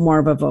more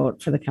of a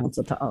vote for the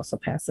council to also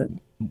pass it.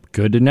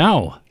 Good to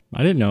know.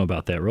 I didn't know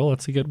about that rule.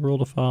 That's a good rule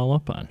to follow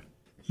up on.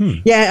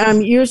 Yeah,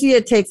 usually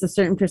it takes a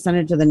certain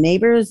percentage of the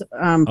neighbors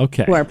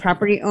Okay. who are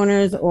property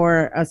owners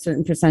or a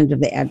certain percentage of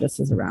the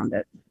addresses around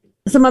it.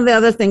 Some of the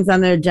other things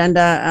on their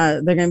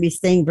agenda, they're going to be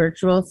staying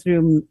virtual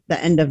through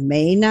the end of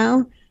May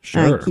now.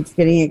 Sure. It keeps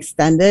getting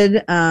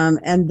extended.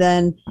 And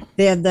then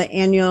they have the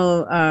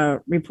annual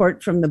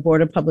report from the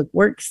Board of Public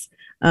Works.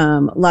 A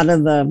lot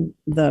of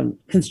the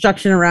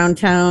construction around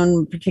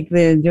town,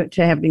 particularly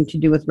having to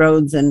do with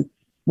roads and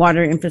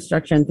water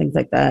infrastructure and things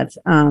like that.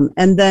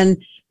 And then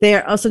they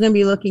are also going to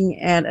be looking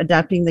at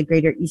adopting the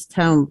Greater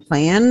Easttown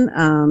Plan.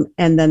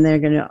 And then they're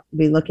going to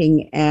be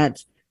looking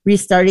at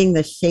restarting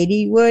the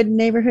Shadywood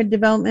Neighborhood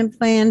Development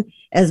Plan,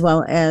 as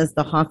well as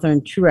the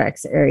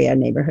Hawthorne-Truex Area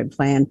Neighborhood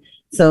Plan.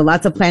 So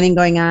lots of planning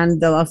going on.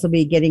 They'll also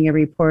be getting a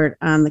report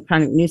on the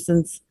chronic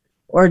nuisance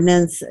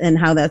ordinance and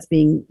how that's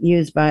being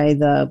used by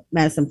the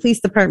Madison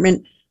Police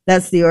Department.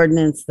 That's the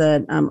ordinance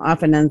that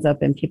often ends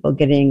up in people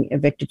getting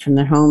evicted from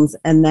their homes,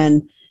 and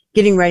then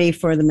getting ready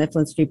for the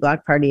Mifflin Street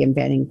Block Party and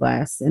banning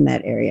glass in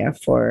that area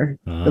for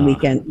the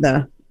weekend,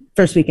 the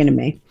first weekend of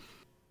May.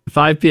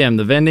 5 p.m.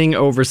 The Vending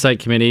Oversight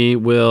Committee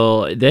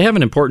they have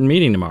an important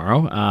meeting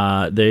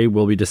tomorrow. They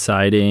will be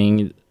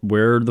deciding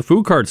where the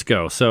food carts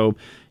go. So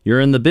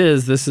you're in the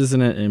biz. This is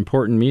an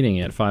important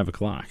meeting at 5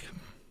 o'clock.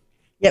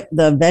 Yep,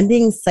 the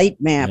vending site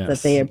map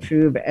that they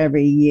approve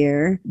every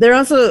year. They're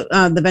also,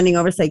 the Vending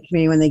Oversight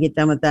Committee, when they get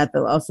done with that,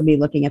 they'll also be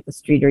looking at the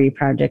Streetery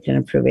project and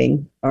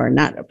approving or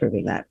not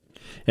approving that.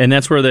 And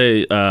that's where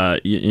they,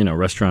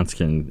 restaurants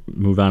can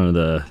move on to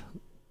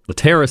the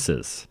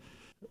terraces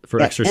for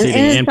extra seating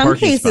and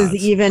parking spots. In some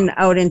cases, even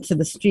out into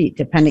the street,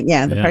 depending,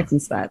 parking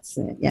spots,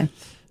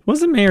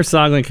 Wasn't Mayor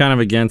Soglin kind of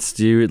against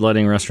you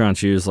letting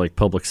restaurants use like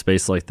public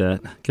space like that?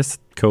 I guess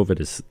COVID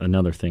is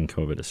another thing.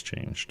 COVID has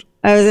changed.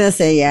 I was going to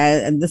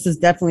say, this is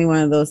definitely one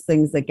of those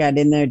things that got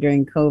in there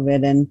during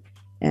COVID,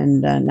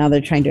 and now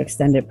they're trying to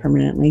extend it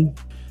permanently.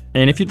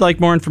 And if you'd like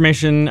more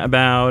information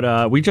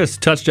about, we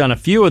just touched on a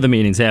few of the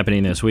meetings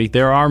happening this week.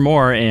 There are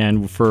more,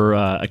 and for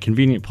a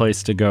convenient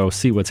place to go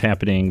see what's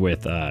happening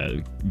with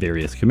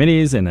various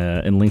committees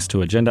and links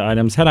to agenda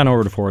items, head on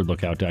over to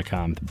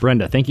forwardlookout.com.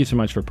 Brenda, thank you so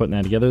much for putting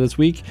that together this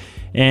week,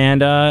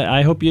 and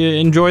I hope you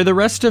enjoy the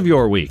rest of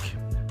your week.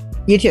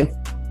 You too.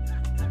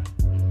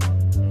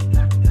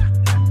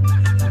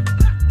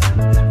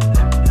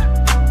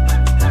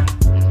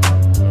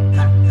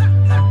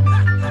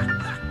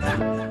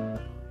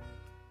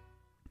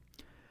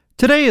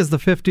 Today is the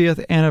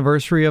 50th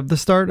anniversary of the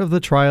start of the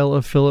trial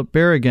of Philip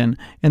Berrigan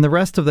and the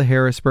rest of the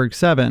Harrisburg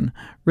Seven,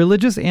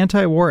 religious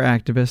anti-war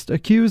activists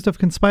accused of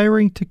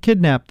conspiring to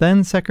kidnap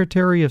then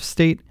Secretary of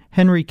State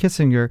Henry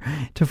Kissinger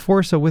to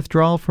force a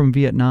withdrawal from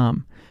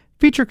Vietnam.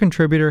 Feature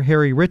contributor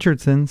Harry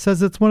Richardson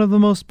says it's one of the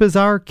most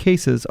bizarre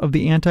cases of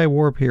the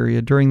anti-war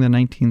period during the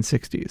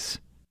 1960s.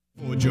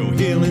 For Joe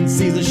Hill and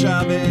Cesar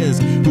Chavez,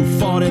 who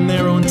fought in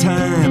their own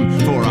time,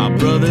 for our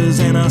brothers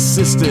and our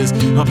sisters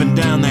up and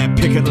down that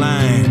picket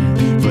line,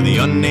 for the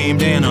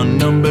unnamed and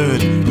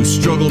unnumbered who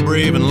struggle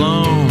brave and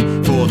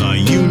long, for the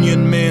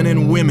Union men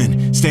and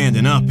women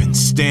standing up and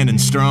standing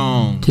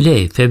strong.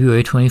 Today,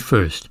 February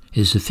 21st,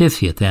 is the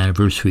 50th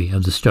anniversary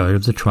of the start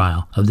of the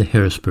trial of the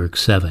Harrisburg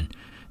Seven.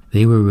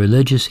 They were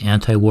religious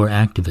anti-war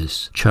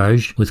activists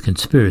charged with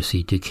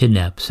conspiracy to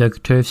kidnap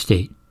Secretary of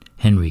State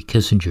Henry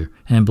Kissinger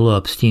and blow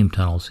up steam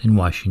tunnels in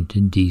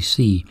Washington,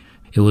 D.C.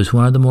 It was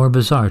one of the more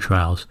bizarre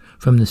trials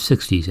from the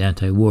 60s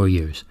anti-war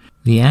years.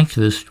 The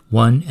activists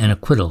won an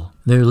acquittal.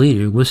 Their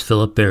leader was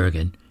Philip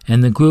Berrigan,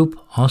 and the group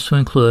also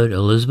included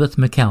Elizabeth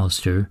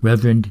McAllister,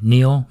 Reverend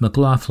Neil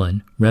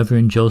McLaughlin,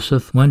 Reverend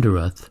Joseph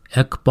Wenderuth,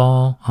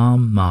 Iqbal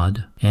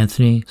Ahmad,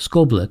 Anthony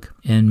Skoblick,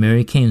 and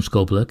Mary Kane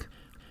Skoblick.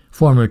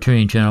 Former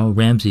Attorney General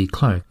Ramsey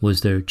Clark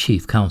was their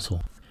chief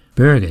counsel.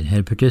 Berrigan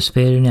had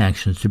participated in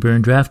actions to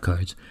burn draft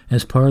cards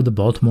as part of the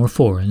Baltimore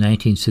Four in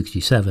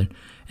 1967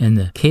 and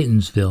the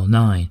Catonsville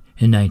Nine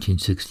in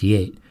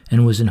 1968,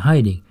 and was in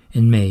hiding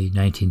in May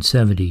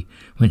 1970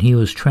 when he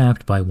was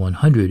trapped by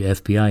 100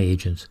 FBI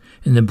agents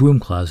in the broom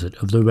closet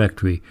of the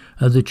rectory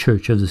of the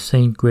Church of the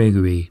St.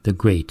 Gregory the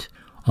Great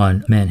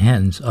on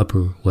Manhattan's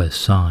Upper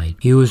West Side.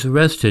 He was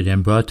arrested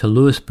and brought to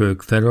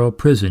Lewisburg Federal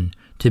Prison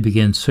to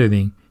begin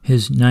serving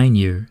his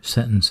 9-year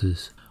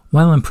sentences.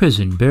 While in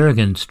prison,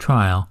 Berrigan's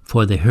trial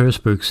for the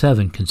Harrisburg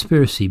Seven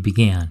conspiracy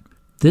began.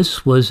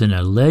 This was an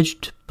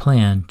alleged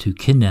plan to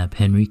kidnap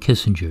Henry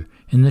Kissinger.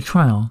 In the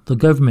trial, the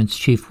government's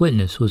chief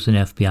witness was an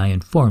FBI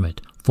informant,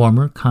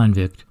 former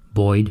convict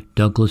Boyd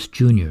Douglas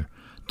Jr.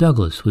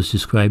 Douglas was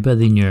described by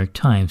the New York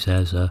Times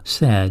as a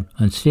sad,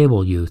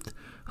 unstable youth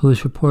who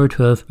was reported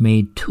to have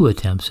made 2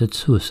 attempts at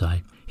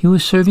suicide. He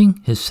was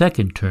serving his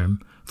second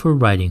term for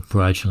writing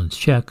fraudulent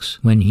checks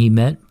when he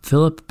met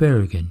Philip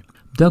Berrigan.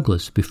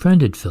 Douglas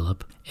befriended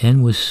Philip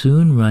and was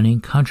soon running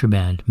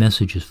contraband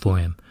messages for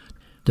him.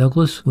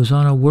 Douglas was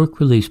on a work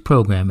release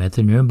program at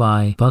the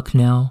nearby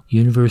Bucknell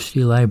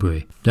University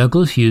Library.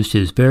 Douglas used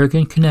his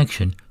Berrigan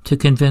connection to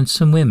convince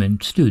some women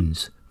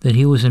students that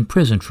he was in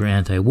prison for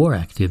anti-war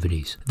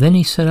activities. Then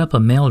he set up a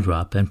mail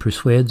drop and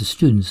persuaded the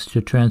students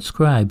to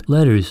transcribe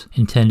letters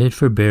intended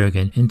for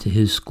Berrigan into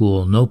his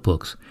school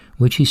notebooks,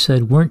 which he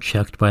said weren't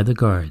checked by the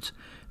guards.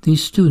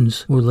 These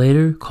students were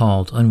later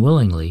called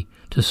unwillingly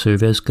to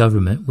serve as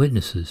government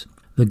witnesses.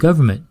 The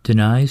government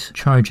denies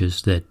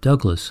charges that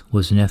Douglas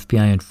was an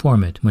FBI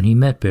informant when he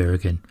met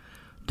Berrigan.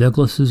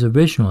 Douglas's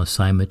original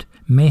assignment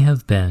may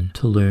have been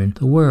to learn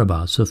the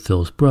whereabouts of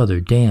Phil's brother,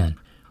 Dan.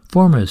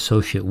 Former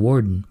Associate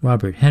Warden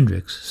Robert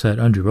Hendricks said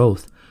under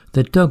oath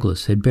that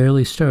Douglas had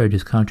barely started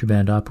his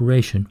contraband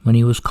operation when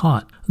he was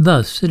caught.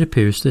 Thus, it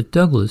appears that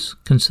Douglas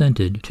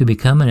consented to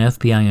become an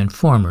FBI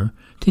informer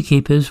to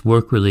keep his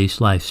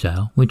work-release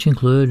lifestyle, which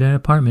included an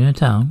apartment in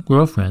town,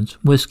 girlfriends,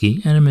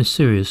 whiskey, and a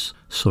mysterious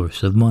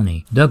source of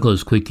money.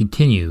 Douglas could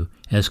continue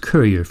as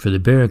courier for the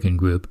Berrigan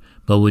Group,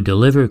 but would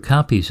deliver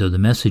copies of the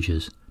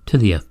messages to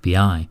the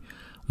FBI.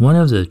 One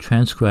of the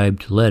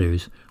transcribed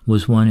letters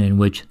was one in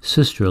which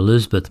Sister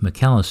Elizabeth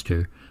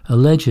McAllister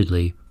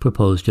allegedly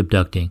proposed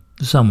abducting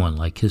someone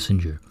like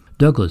Kissinger.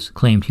 Douglas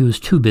claimed he was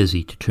too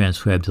busy to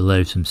transcribe the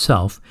letters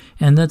himself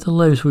and that the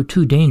letters were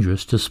too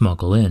dangerous to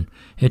smuggle in.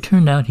 It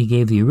turned out he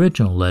gave the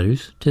original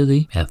letters to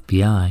the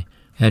FBI.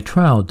 At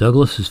trial,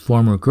 Douglas's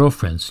former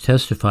girlfriends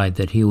testified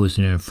that he was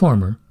an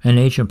informer, an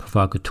agent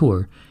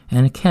provocateur,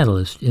 and a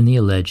catalyst in the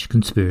alleged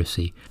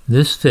conspiracy.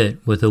 This fit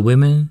with a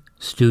women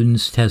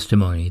students'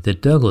 testimony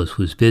that Douglas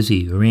was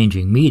busy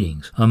arranging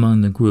meetings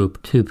among the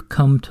group to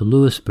come to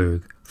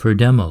Lewisburg for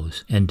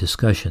demos and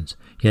discussions.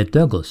 Yet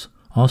Douglas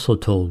also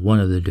told one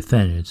of the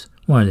defendants,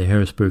 one of the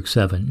Harrisburg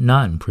Seven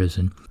not in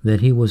prison,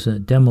 that he was a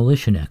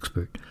demolition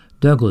expert.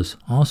 Douglas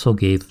also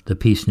gave the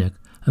peacenik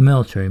a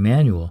military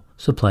manual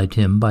supplied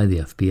to him by the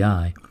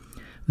FBI.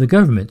 The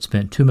government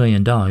spent $2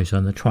 million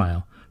on the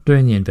trial.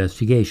 During the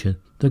investigation,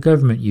 the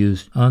government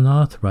used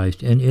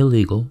unauthorized and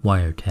illegal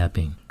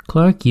wiretapping.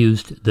 Clark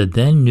used the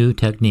then-new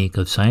technique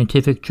of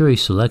scientific jury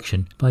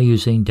selection by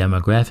using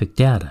demographic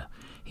data.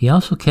 He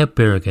also kept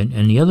Berrigan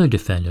and the other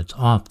defendants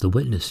off the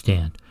witness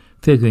stand,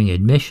 figuring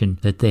admission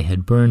that they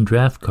had burned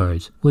draft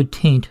cards would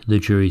taint the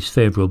jury's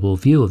favorable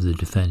view of the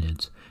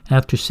defendants.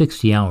 After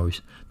 60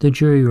 hours, the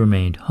jury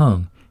remained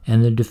hung,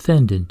 and the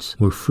defendants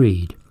were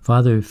freed.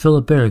 Father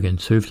Philip Berrigan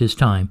served his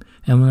time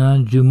and went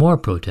on to do more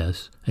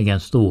protests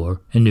against the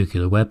war and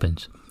nuclear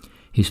weapons.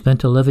 He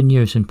spent 11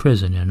 years in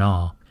prison in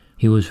all.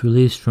 He was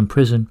released from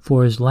prison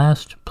for his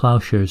last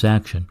Plowshares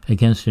action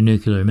against a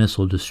nuclear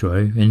missile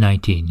destroyer in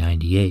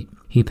 1998.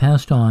 He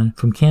passed on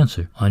from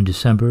cancer on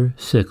December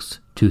 6,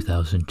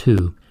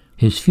 2002.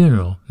 His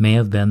funeral may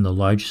have been the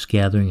largest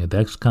gathering of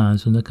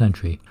ex-cons in the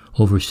country.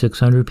 Over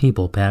 600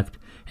 people packed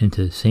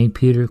into St.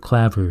 Peter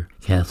Claver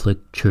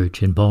Catholic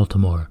Church in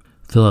Baltimore.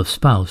 Philip's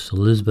spouse,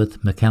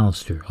 Elizabeth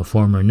McAllister, a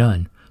former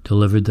nun,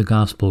 delivered the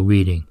gospel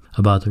reading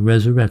about the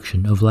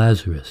resurrection of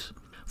Lazarus.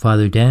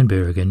 Father Dan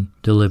Berrigan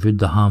delivered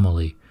the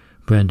homily.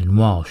 Brendan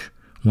Walsh,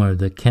 one of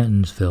the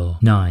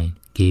Kentonsville Nine,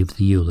 gave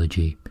the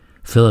eulogy.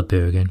 Philip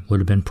Berrigan would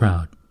have been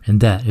proud. And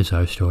that is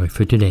our story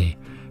for today.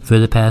 For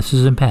the Past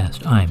is in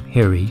Past, I'm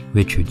Harry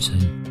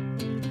Richardson.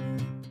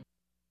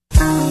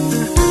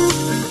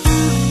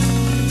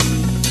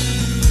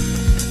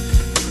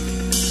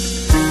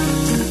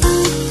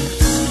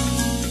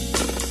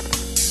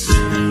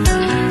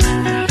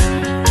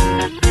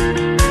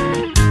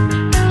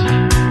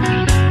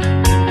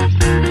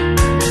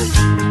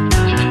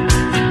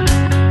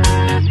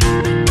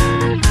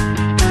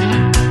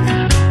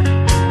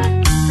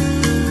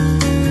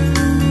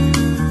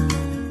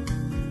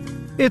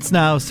 It's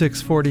now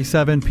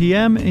 6:47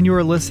 p.m. and you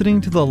are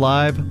listening to the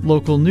live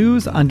local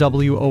news on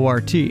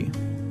WORT.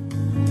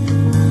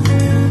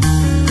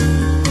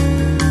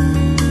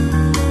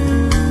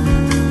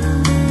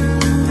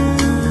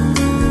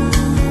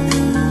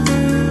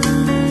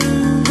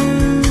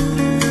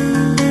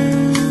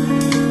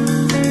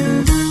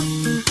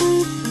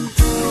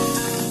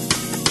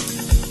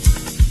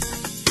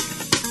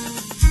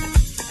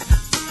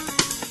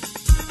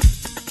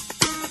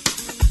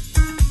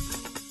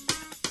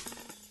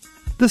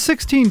 The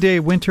 16-day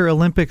Winter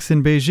Olympics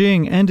in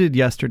Beijing ended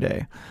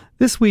yesterday.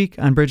 This week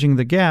on Bridging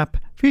the Gap,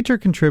 feature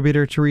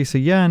contributor Teresa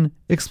Yen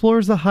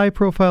explores the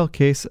high-profile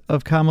case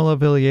of Kamila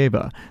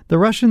Valieva, the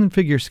Russian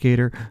figure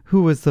skater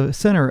who was the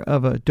center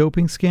of a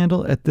doping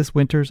scandal at this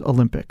winter's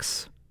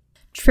Olympics.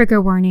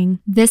 Trigger warning.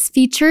 This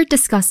feature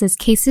discusses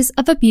cases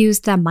of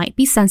abuse that might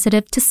be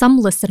sensitive to some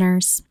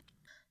listeners.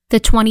 The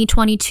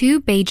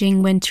 2022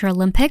 Beijing Winter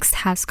Olympics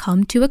has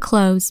come to a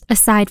close.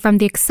 Aside from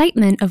the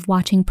excitement of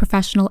watching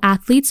professional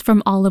athletes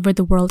from all over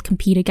the world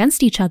compete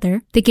against each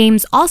other, the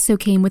Games also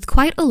came with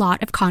quite a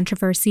lot of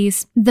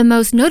controversies. The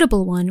most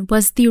notable one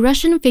was the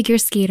Russian figure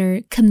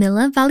skater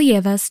Kamila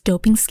Valieva's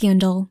doping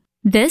scandal.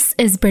 This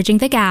is Bridging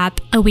the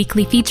Gap, a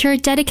weekly feature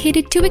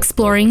dedicated to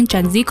exploring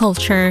Gen Z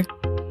culture.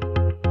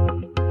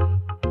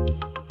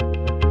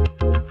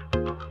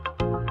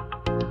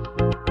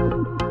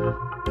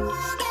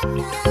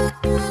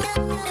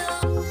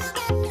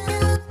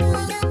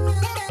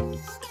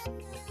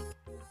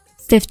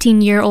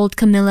 15-year-old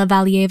Kamila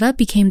Valieva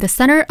became the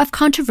center of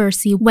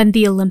controversy when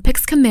the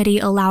Olympics Committee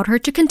allowed her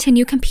to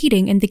continue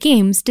competing in the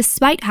Games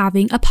despite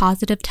having a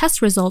positive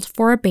test result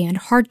for a banned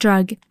hard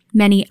drug.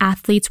 Many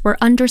athletes were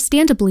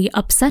understandably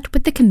upset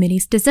with the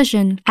committee's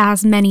decision,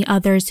 as many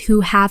others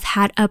who have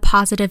had a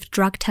positive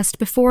drug test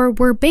before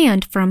were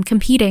banned from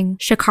competing.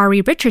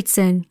 Sha'Carri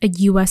Richardson, a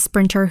U.S.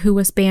 sprinter who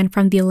was banned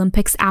from the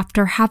Olympics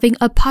after having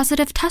a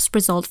positive test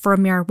result for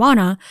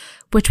marijuana,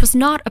 which was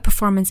not a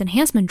performance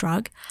enhancement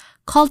drug,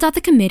 called out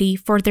the committee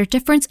for their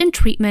difference in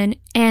treatment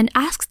and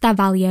asked that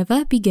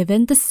Valieva be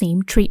given the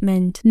same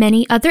treatment.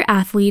 Many other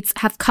athletes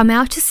have come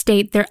out to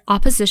state their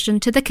opposition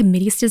to the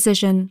committee's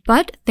decision,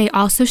 but they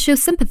also show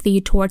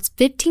sympathy towards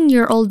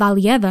 15-year-old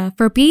Valieva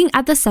for being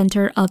at the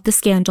center of the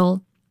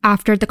scandal.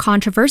 After the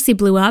controversy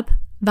blew up,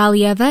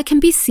 Valieva can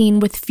be seen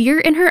with fear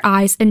in her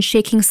eyes and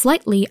shaking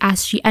slightly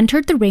as she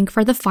entered the rink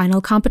for the final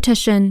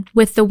competition.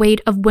 With the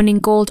weight of winning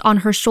gold on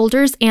her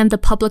shoulders and the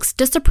public's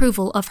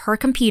disapproval of her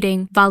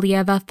competing,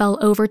 Valieva fell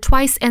over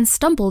twice and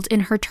stumbled in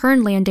her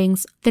turn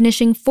landings,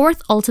 finishing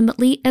fourth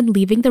ultimately and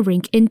leaving the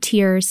rink in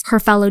tears. Her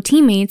fellow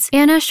teammates,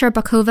 Anna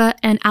Sherbakova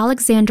and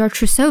Alexandra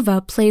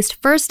Trusova, placed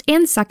first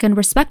and second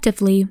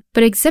respectively,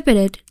 but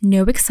exhibited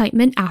no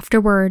excitement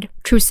afterward.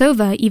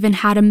 Trusova even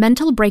had a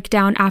mental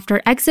breakdown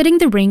after exiting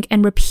the rink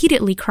and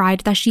repeatedly cried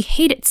that she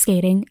hated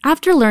skating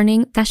after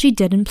learning that she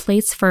didn't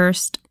place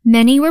first.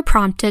 Many were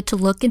prompted to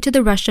look into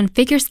the Russian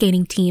figure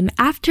skating team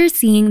after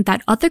seeing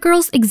that other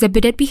girls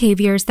exhibited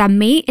behaviors that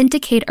may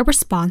indicate a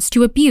response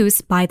to abuse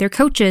by their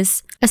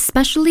coaches,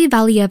 especially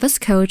Valieva's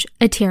coach,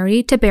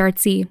 Eteri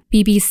Tabertsi.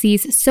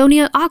 BBC's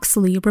Sonia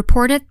Oxley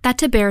reported that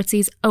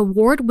Tabertsi's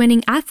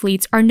award-winning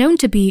athletes are known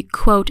to be,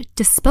 quote,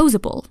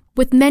 disposable,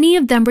 with many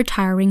of them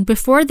retiring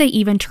before they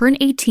even turn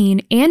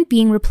 18 and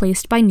being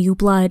replaced by new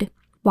blood.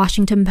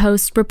 Washington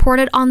Post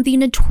reported on the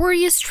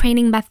notorious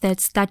training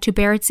methods that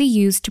Tabertsi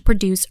used to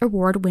produce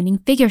award-winning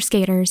figure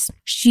skaters.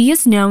 She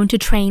is known to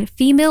train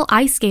female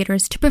ice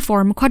skaters to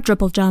perform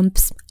quadruple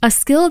jumps, a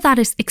skill that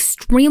is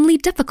extremely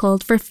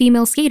difficult for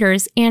female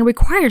skaters and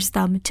requires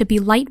them to be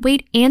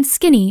lightweight and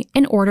skinny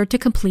in order to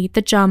complete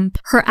the jump.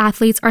 Her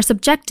athletes are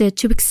subjected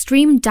to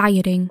extreme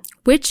dieting,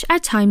 which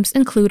at times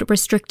include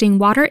restricting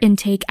water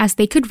intake as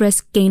they could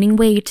risk gaining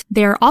weight.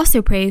 They are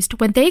also praised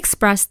when they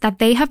express that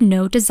they have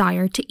no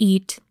desire to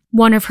eat.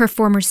 One of her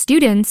former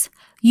students,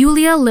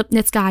 Yulia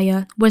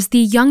Lipnitskaya, was the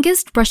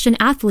youngest Russian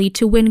athlete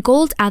to win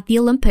gold at the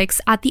Olympics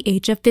at the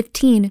age of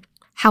 15.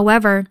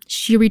 However,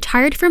 she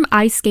retired from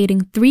ice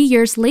skating 3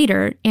 years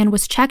later and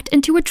was checked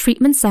into a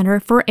treatment center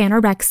for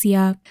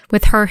anorexia.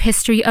 With her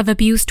history of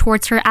abuse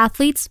towards her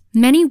athletes,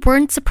 many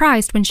weren't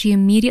surprised when she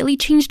immediately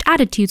changed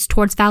attitudes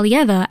towards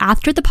Valieva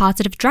after the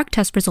positive drug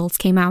test results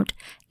came out,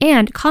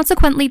 and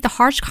consequently the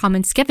harsh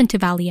comments given to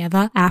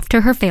Valieva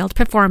after her failed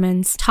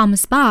performance.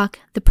 Thomas Bach,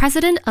 the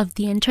president of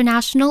the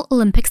International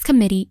Olympics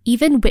Committee,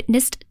 even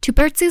witnessed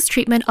Tabertsi's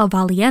treatment of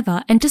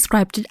Valieva and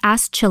described it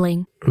as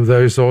chilling.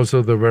 There is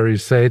also the very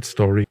sad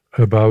story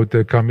about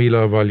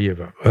Kamila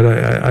Valieva. But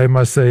I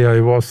must say I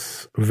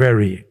was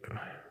very,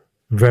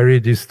 very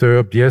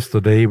disturbed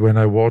yesterday when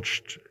I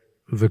watched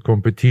the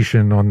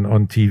competition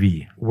on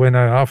TV. When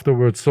I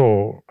afterwards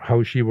saw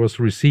how she was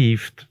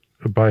received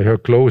by her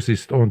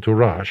closest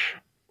entourage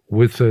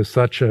with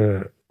such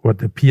a,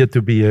 what appeared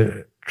to be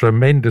a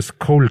tremendous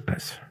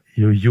coldness.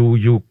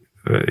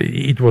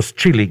 It was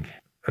chilling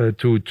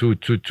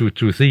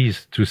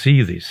to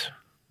see this,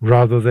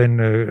 rather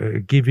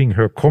than giving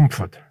her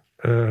comfort,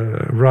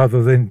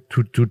 rather than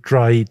to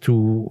try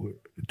to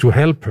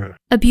help her.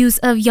 Abuse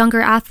of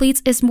younger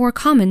athletes is more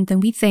common than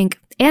we think,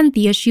 and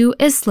the issue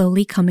is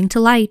slowly coming to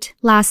light.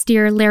 Last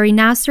year, Larry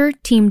Nassar,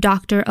 team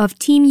doctor of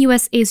Team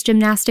USA's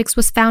gymnastics,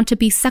 was found to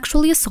be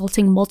sexually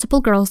assaulting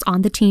multiple girls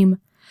on the team.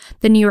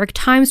 The New York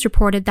Times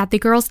reported that the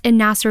girls in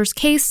Nassar's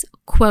case,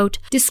 quote,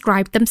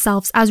 described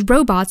themselves as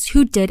robots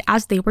who did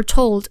as they were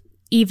told,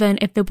 even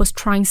if it was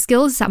trying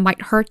skills that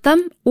might hurt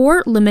them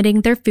or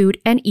limiting their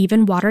food and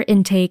even water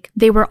intake.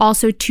 They were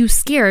also too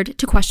scared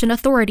to question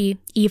authority,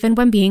 even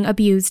when being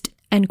abused,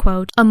 end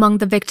quote. Among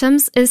the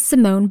victims is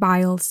Simone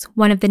Biles,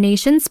 one of the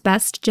nation's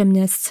best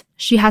gymnasts.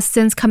 She has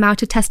since come out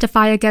to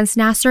testify against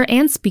Nassar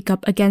and speak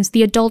up against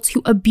the adults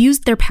who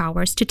abused their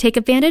powers to take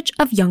advantage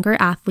of younger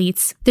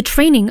athletes. The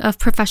training of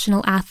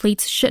professional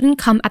athletes shouldn't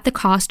come at the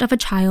cost of a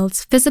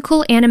child's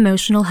physical and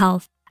emotional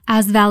health.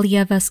 As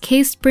Valieva's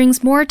case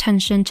brings more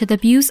attention to the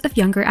abuse of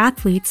younger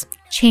athletes,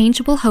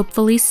 change will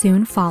hopefully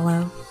soon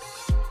follow.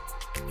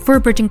 For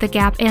Bridging the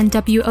Gap and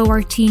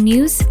WORT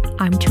News,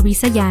 I'm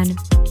Teresa Yan.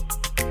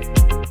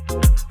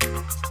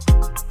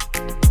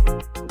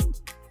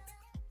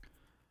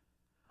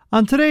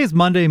 On today's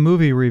Monday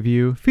Movie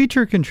Review,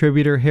 feature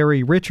contributor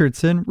Harry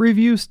Richardson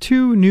reviews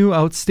 2 new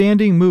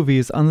outstanding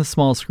movies on the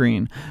small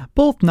screen,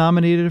 both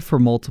nominated for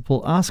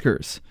multiple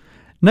Oscars.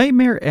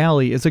 Nightmare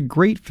Alley is a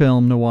great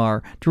film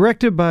noir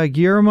directed by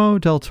Guillermo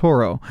del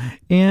Toro,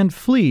 and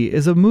Flea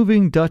is a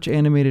moving Dutch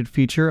animated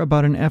feature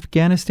about an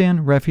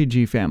Afghanistan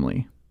refugee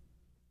family.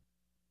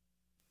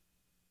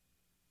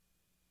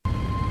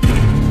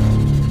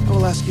 I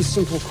will ask you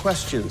simple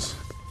questions.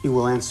 You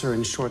will answer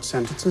in short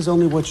sentences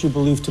only what you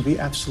believe to be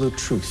absolute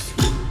truth.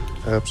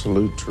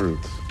 Absolute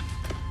truth.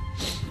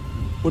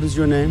 What is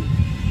your name?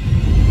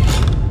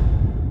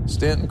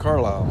 Stanton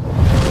Carlisle.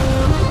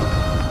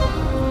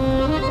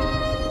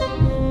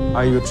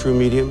 Are you a true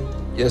medium?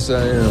 Yes,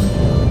 I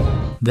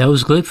am. That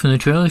was a clip from the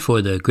trailer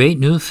for the great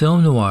new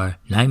film noir,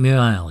 Nightmare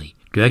Alley,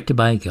 directed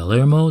by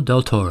Guillermo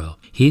del Toro.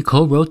 He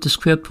co-wrote the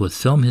script with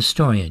film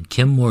historian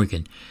Kim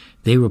Morgan.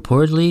 They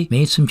reportedly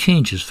made some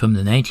changes from the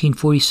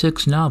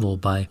 1946 novel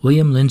by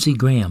William Lindsay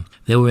Graham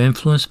that were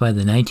influenced by the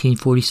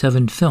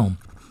 1947 film.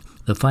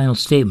 The final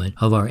statement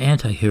of our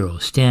anti-hero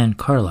Stan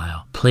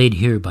Carlisle, played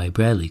here by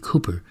Bradley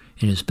Cooper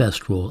in his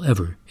best role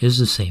ever, is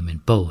the same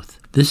in both.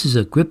 This is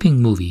a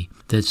gripping movie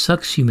that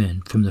sucks you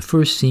in from the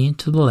first scene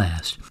to the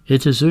last.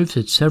 It deserves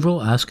its several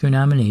Oscar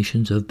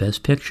nominations of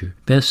Best Picture,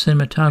 Best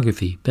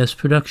Cinematography, Best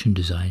Production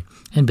Design,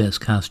 and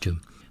Best Costume.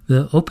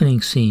 The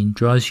opening scene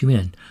draws you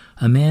in.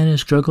 A man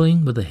is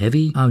struggling with a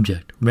heavy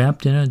object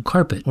wrapped in a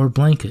carpet or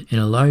blanket in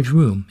a large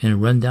room in a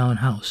rundown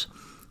house.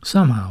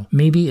 Somehow,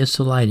 maybe it's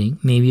the lighting,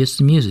 maybe it's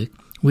the music,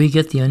 we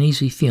get the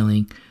uneasy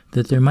feeling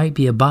that there might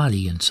be a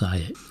body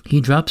inside it. He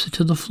drops it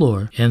to the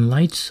floor and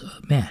lights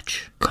a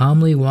match,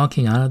 calmly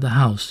walking out of the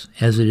house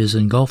as it is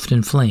engulfed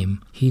in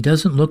flame. He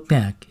doesn't look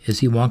back as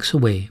he walks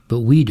away,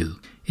 but we do.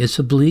 It's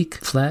a bleak,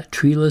 flat,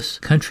 treeless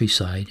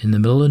countryside in the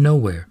middle of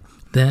nowhere.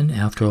 Then,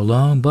 after a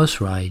long bus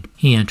ride,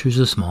 he enters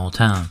a small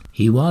town.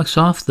 He walks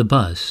off the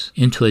bus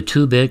into a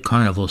two-bed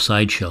carnival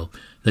sideshow.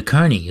 The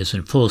carny is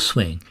in full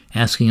swing,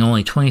 asking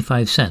only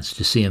 25 cents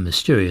to see a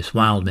mysterious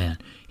wild man.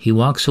 He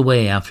walks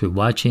away after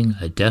watching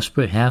a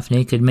desperate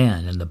half-naked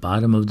man in the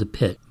bottom of the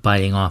pit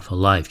biting off a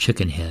live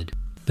chicken head.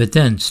 But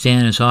then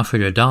Stan is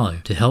offered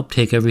 $1 to help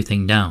take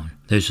everything down.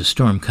 There's a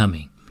storm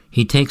coming.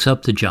 He takes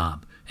up the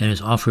job and is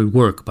offered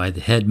work by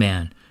the head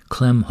man,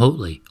 Clem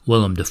Hotley,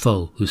 Willem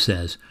Dafoe, who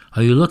says,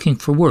 "Are you looking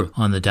for work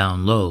on the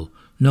down low?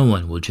 No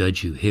one will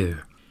judge you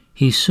here."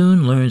 He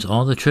soon learns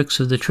all the tricks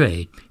of the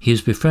trade. He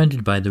is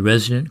befriended by the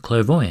resident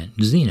clairvoyant,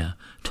 Xena,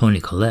 Toni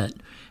Collette,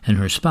 and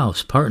her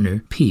spouse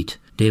partner, Pete,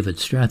 David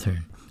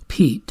Strathern.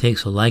 Pete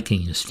takes a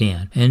liking to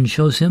Stan and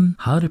shows him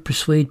how to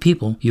persuade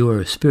people you are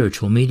a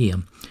spiritual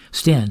medium.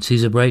 Stan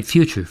sees a bright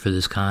future for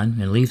this con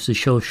and leaves the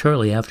show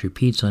shortly after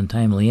Pete's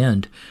untimely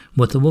end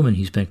with the woman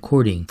he's been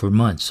courting for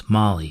months,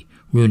 Molly,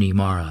 Rooney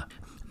Mara.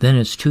 Then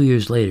it's 2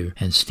 years later,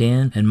 and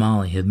Stan and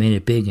Molly have made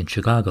it big in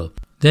Chicago.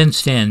 Then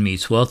Stan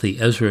meets wealthy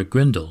Ezra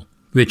Grindle,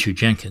 Richard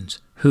Jenkins,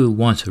 who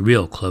wants a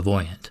real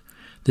clairvoyant.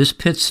 This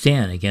pits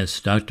Stan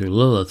against Dr.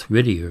 Lilith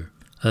Riddier,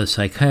 a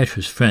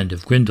psychiatrist friend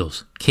of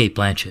Grindle's, Cate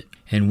Blanchett,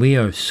 and we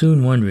are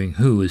soon wondering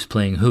who is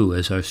playing who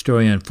as our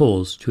story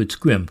unfolds to its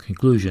grim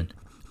conclusion.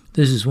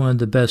 This is one of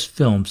the best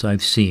films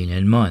I've seen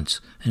in months,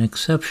 an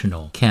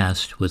exceptional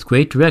cast with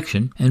great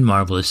direction and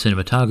marvelous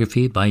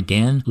cinematography by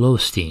Dan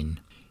Lowstein.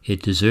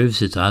 It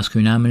deserves its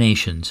Oscar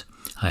nominations.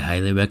 I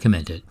highly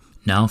recommend it.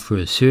 Now for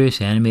a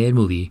serious animated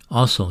movie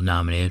also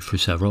nominated for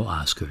several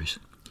Oscars.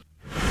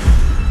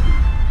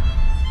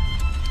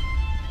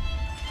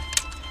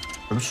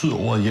 Hvad betyder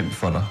ordet hjem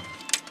for dig?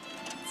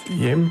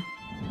 Hjem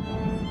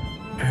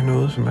er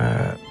noget, som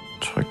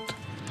trygt.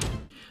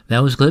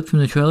 That was a clip from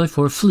the trailer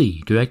for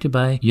Flea, directed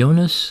by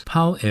Jonas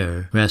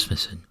Pauer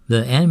Rasmussen.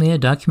 The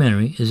animated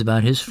documentary is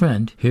about his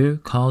friend, here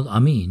called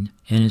Amin,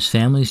 and his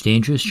family's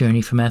dangerous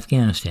journey from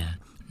Afghanistan.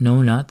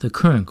 No, not the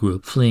current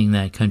group fleeing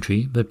that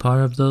country, but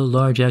part of the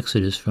large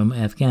exodus from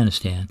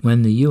Afghanistan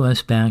when the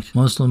U.S.-backed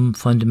Muslim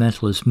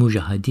fundamentalist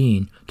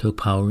Mujahideen took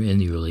power in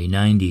the early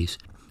 90s.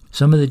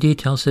 Some of the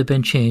details have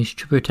been changed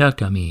to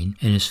protect Amin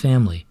and his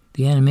family.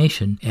 The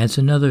animation adds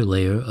another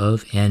layer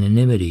of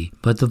anonymity,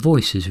 but the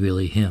voice is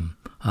really him.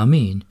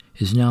 Amin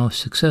is now a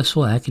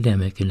successful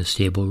academic in a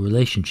stable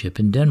relationship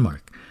in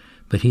Denmark,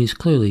 but he is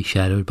clearly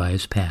shadowed by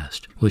his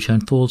past, which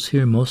unfolds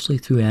here mostly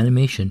through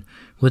animation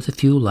with a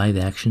few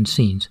live-action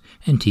scenes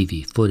and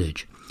TV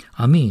footage.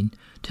 Amin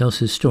tells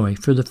his story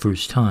for the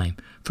first time,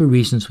 for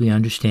reasons we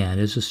understand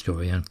as the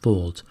story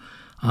unfolds.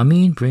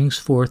 Amin brings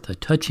forth a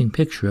touching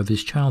picture of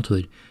his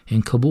childhood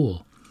in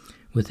Kabul,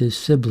 with his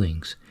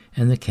siblings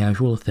and the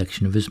casual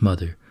affection of his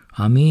mother.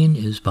 Amin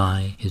is,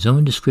 by his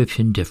own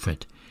description,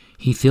 different.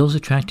 He feels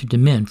attracted to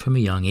men from a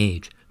young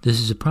age. This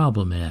is a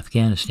problem in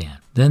Afghanistan.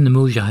 Then the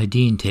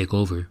Mujahideen take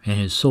over, and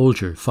his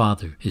soldier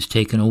father is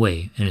taken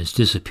away and has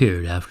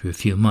disappeared after a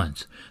few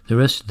months. The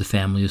rest of the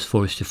family is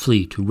forced to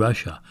flee to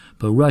Russia,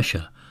 but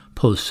Russia,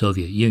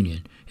 post-Soviet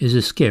Union, is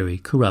a scary,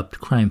 corrupt,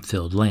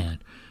 crime-filled land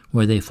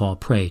where they fall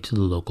prey to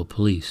the local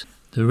police.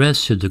 The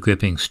rest of the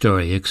gripping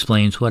story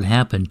explains what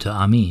happened to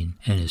Amin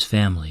and his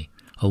family.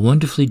 A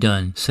wonderfully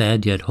done,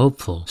 sad yet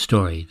hopeful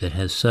story that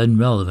has sudden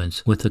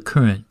relevance with the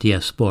current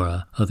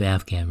diaspora of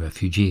Afghan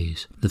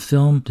refugees. The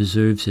film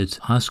deserves its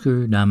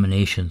Oscar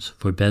nominations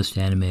for Best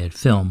Animated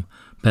Film,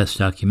 Best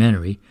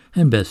Documentary,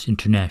 and Best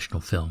International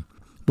Film.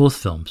 Both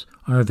films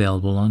are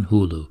available on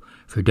Hulu.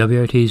 For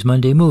WRT's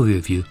Monday Movie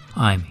Review,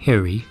 I'm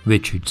Harry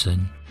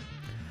Richardson.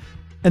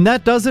 And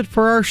that does it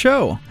for our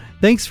show.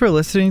 Thanks for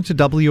listening to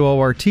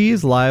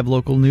WORT's live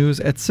local news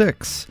at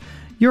 6.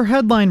 Your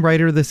headline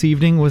writer this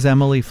evening was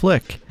Emily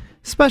Flick.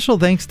 Special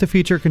thanks to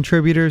feature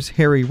contributors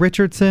Harry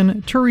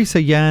Richardson,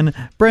 Teresa Yen,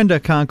 Brenda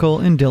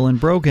Conkle, and Dylan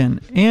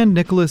Brogan, and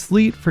Nicholas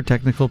Leet for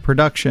technical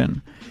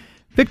production.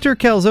 Victor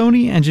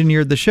Calzoni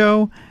engineered the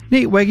show,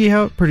 Nate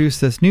Wegehout produced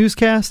this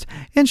newscast,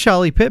 and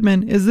Shali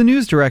Pittman is the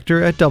news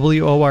director at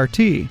WORT.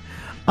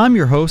 I'm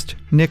your host,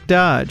 Nick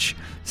Dodge.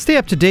 Stay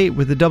up to date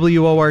with the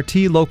WORT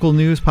Local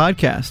News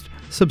Podcast.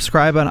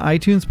 Subscribe on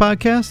iTunes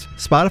Podcast,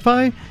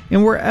 Spotify,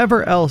 and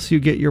wherever else you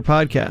get your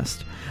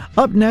podcast.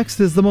 Up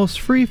next is the most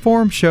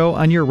free-form show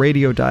on your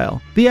radio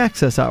dial, The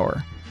Access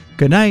Hour.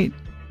 Good night.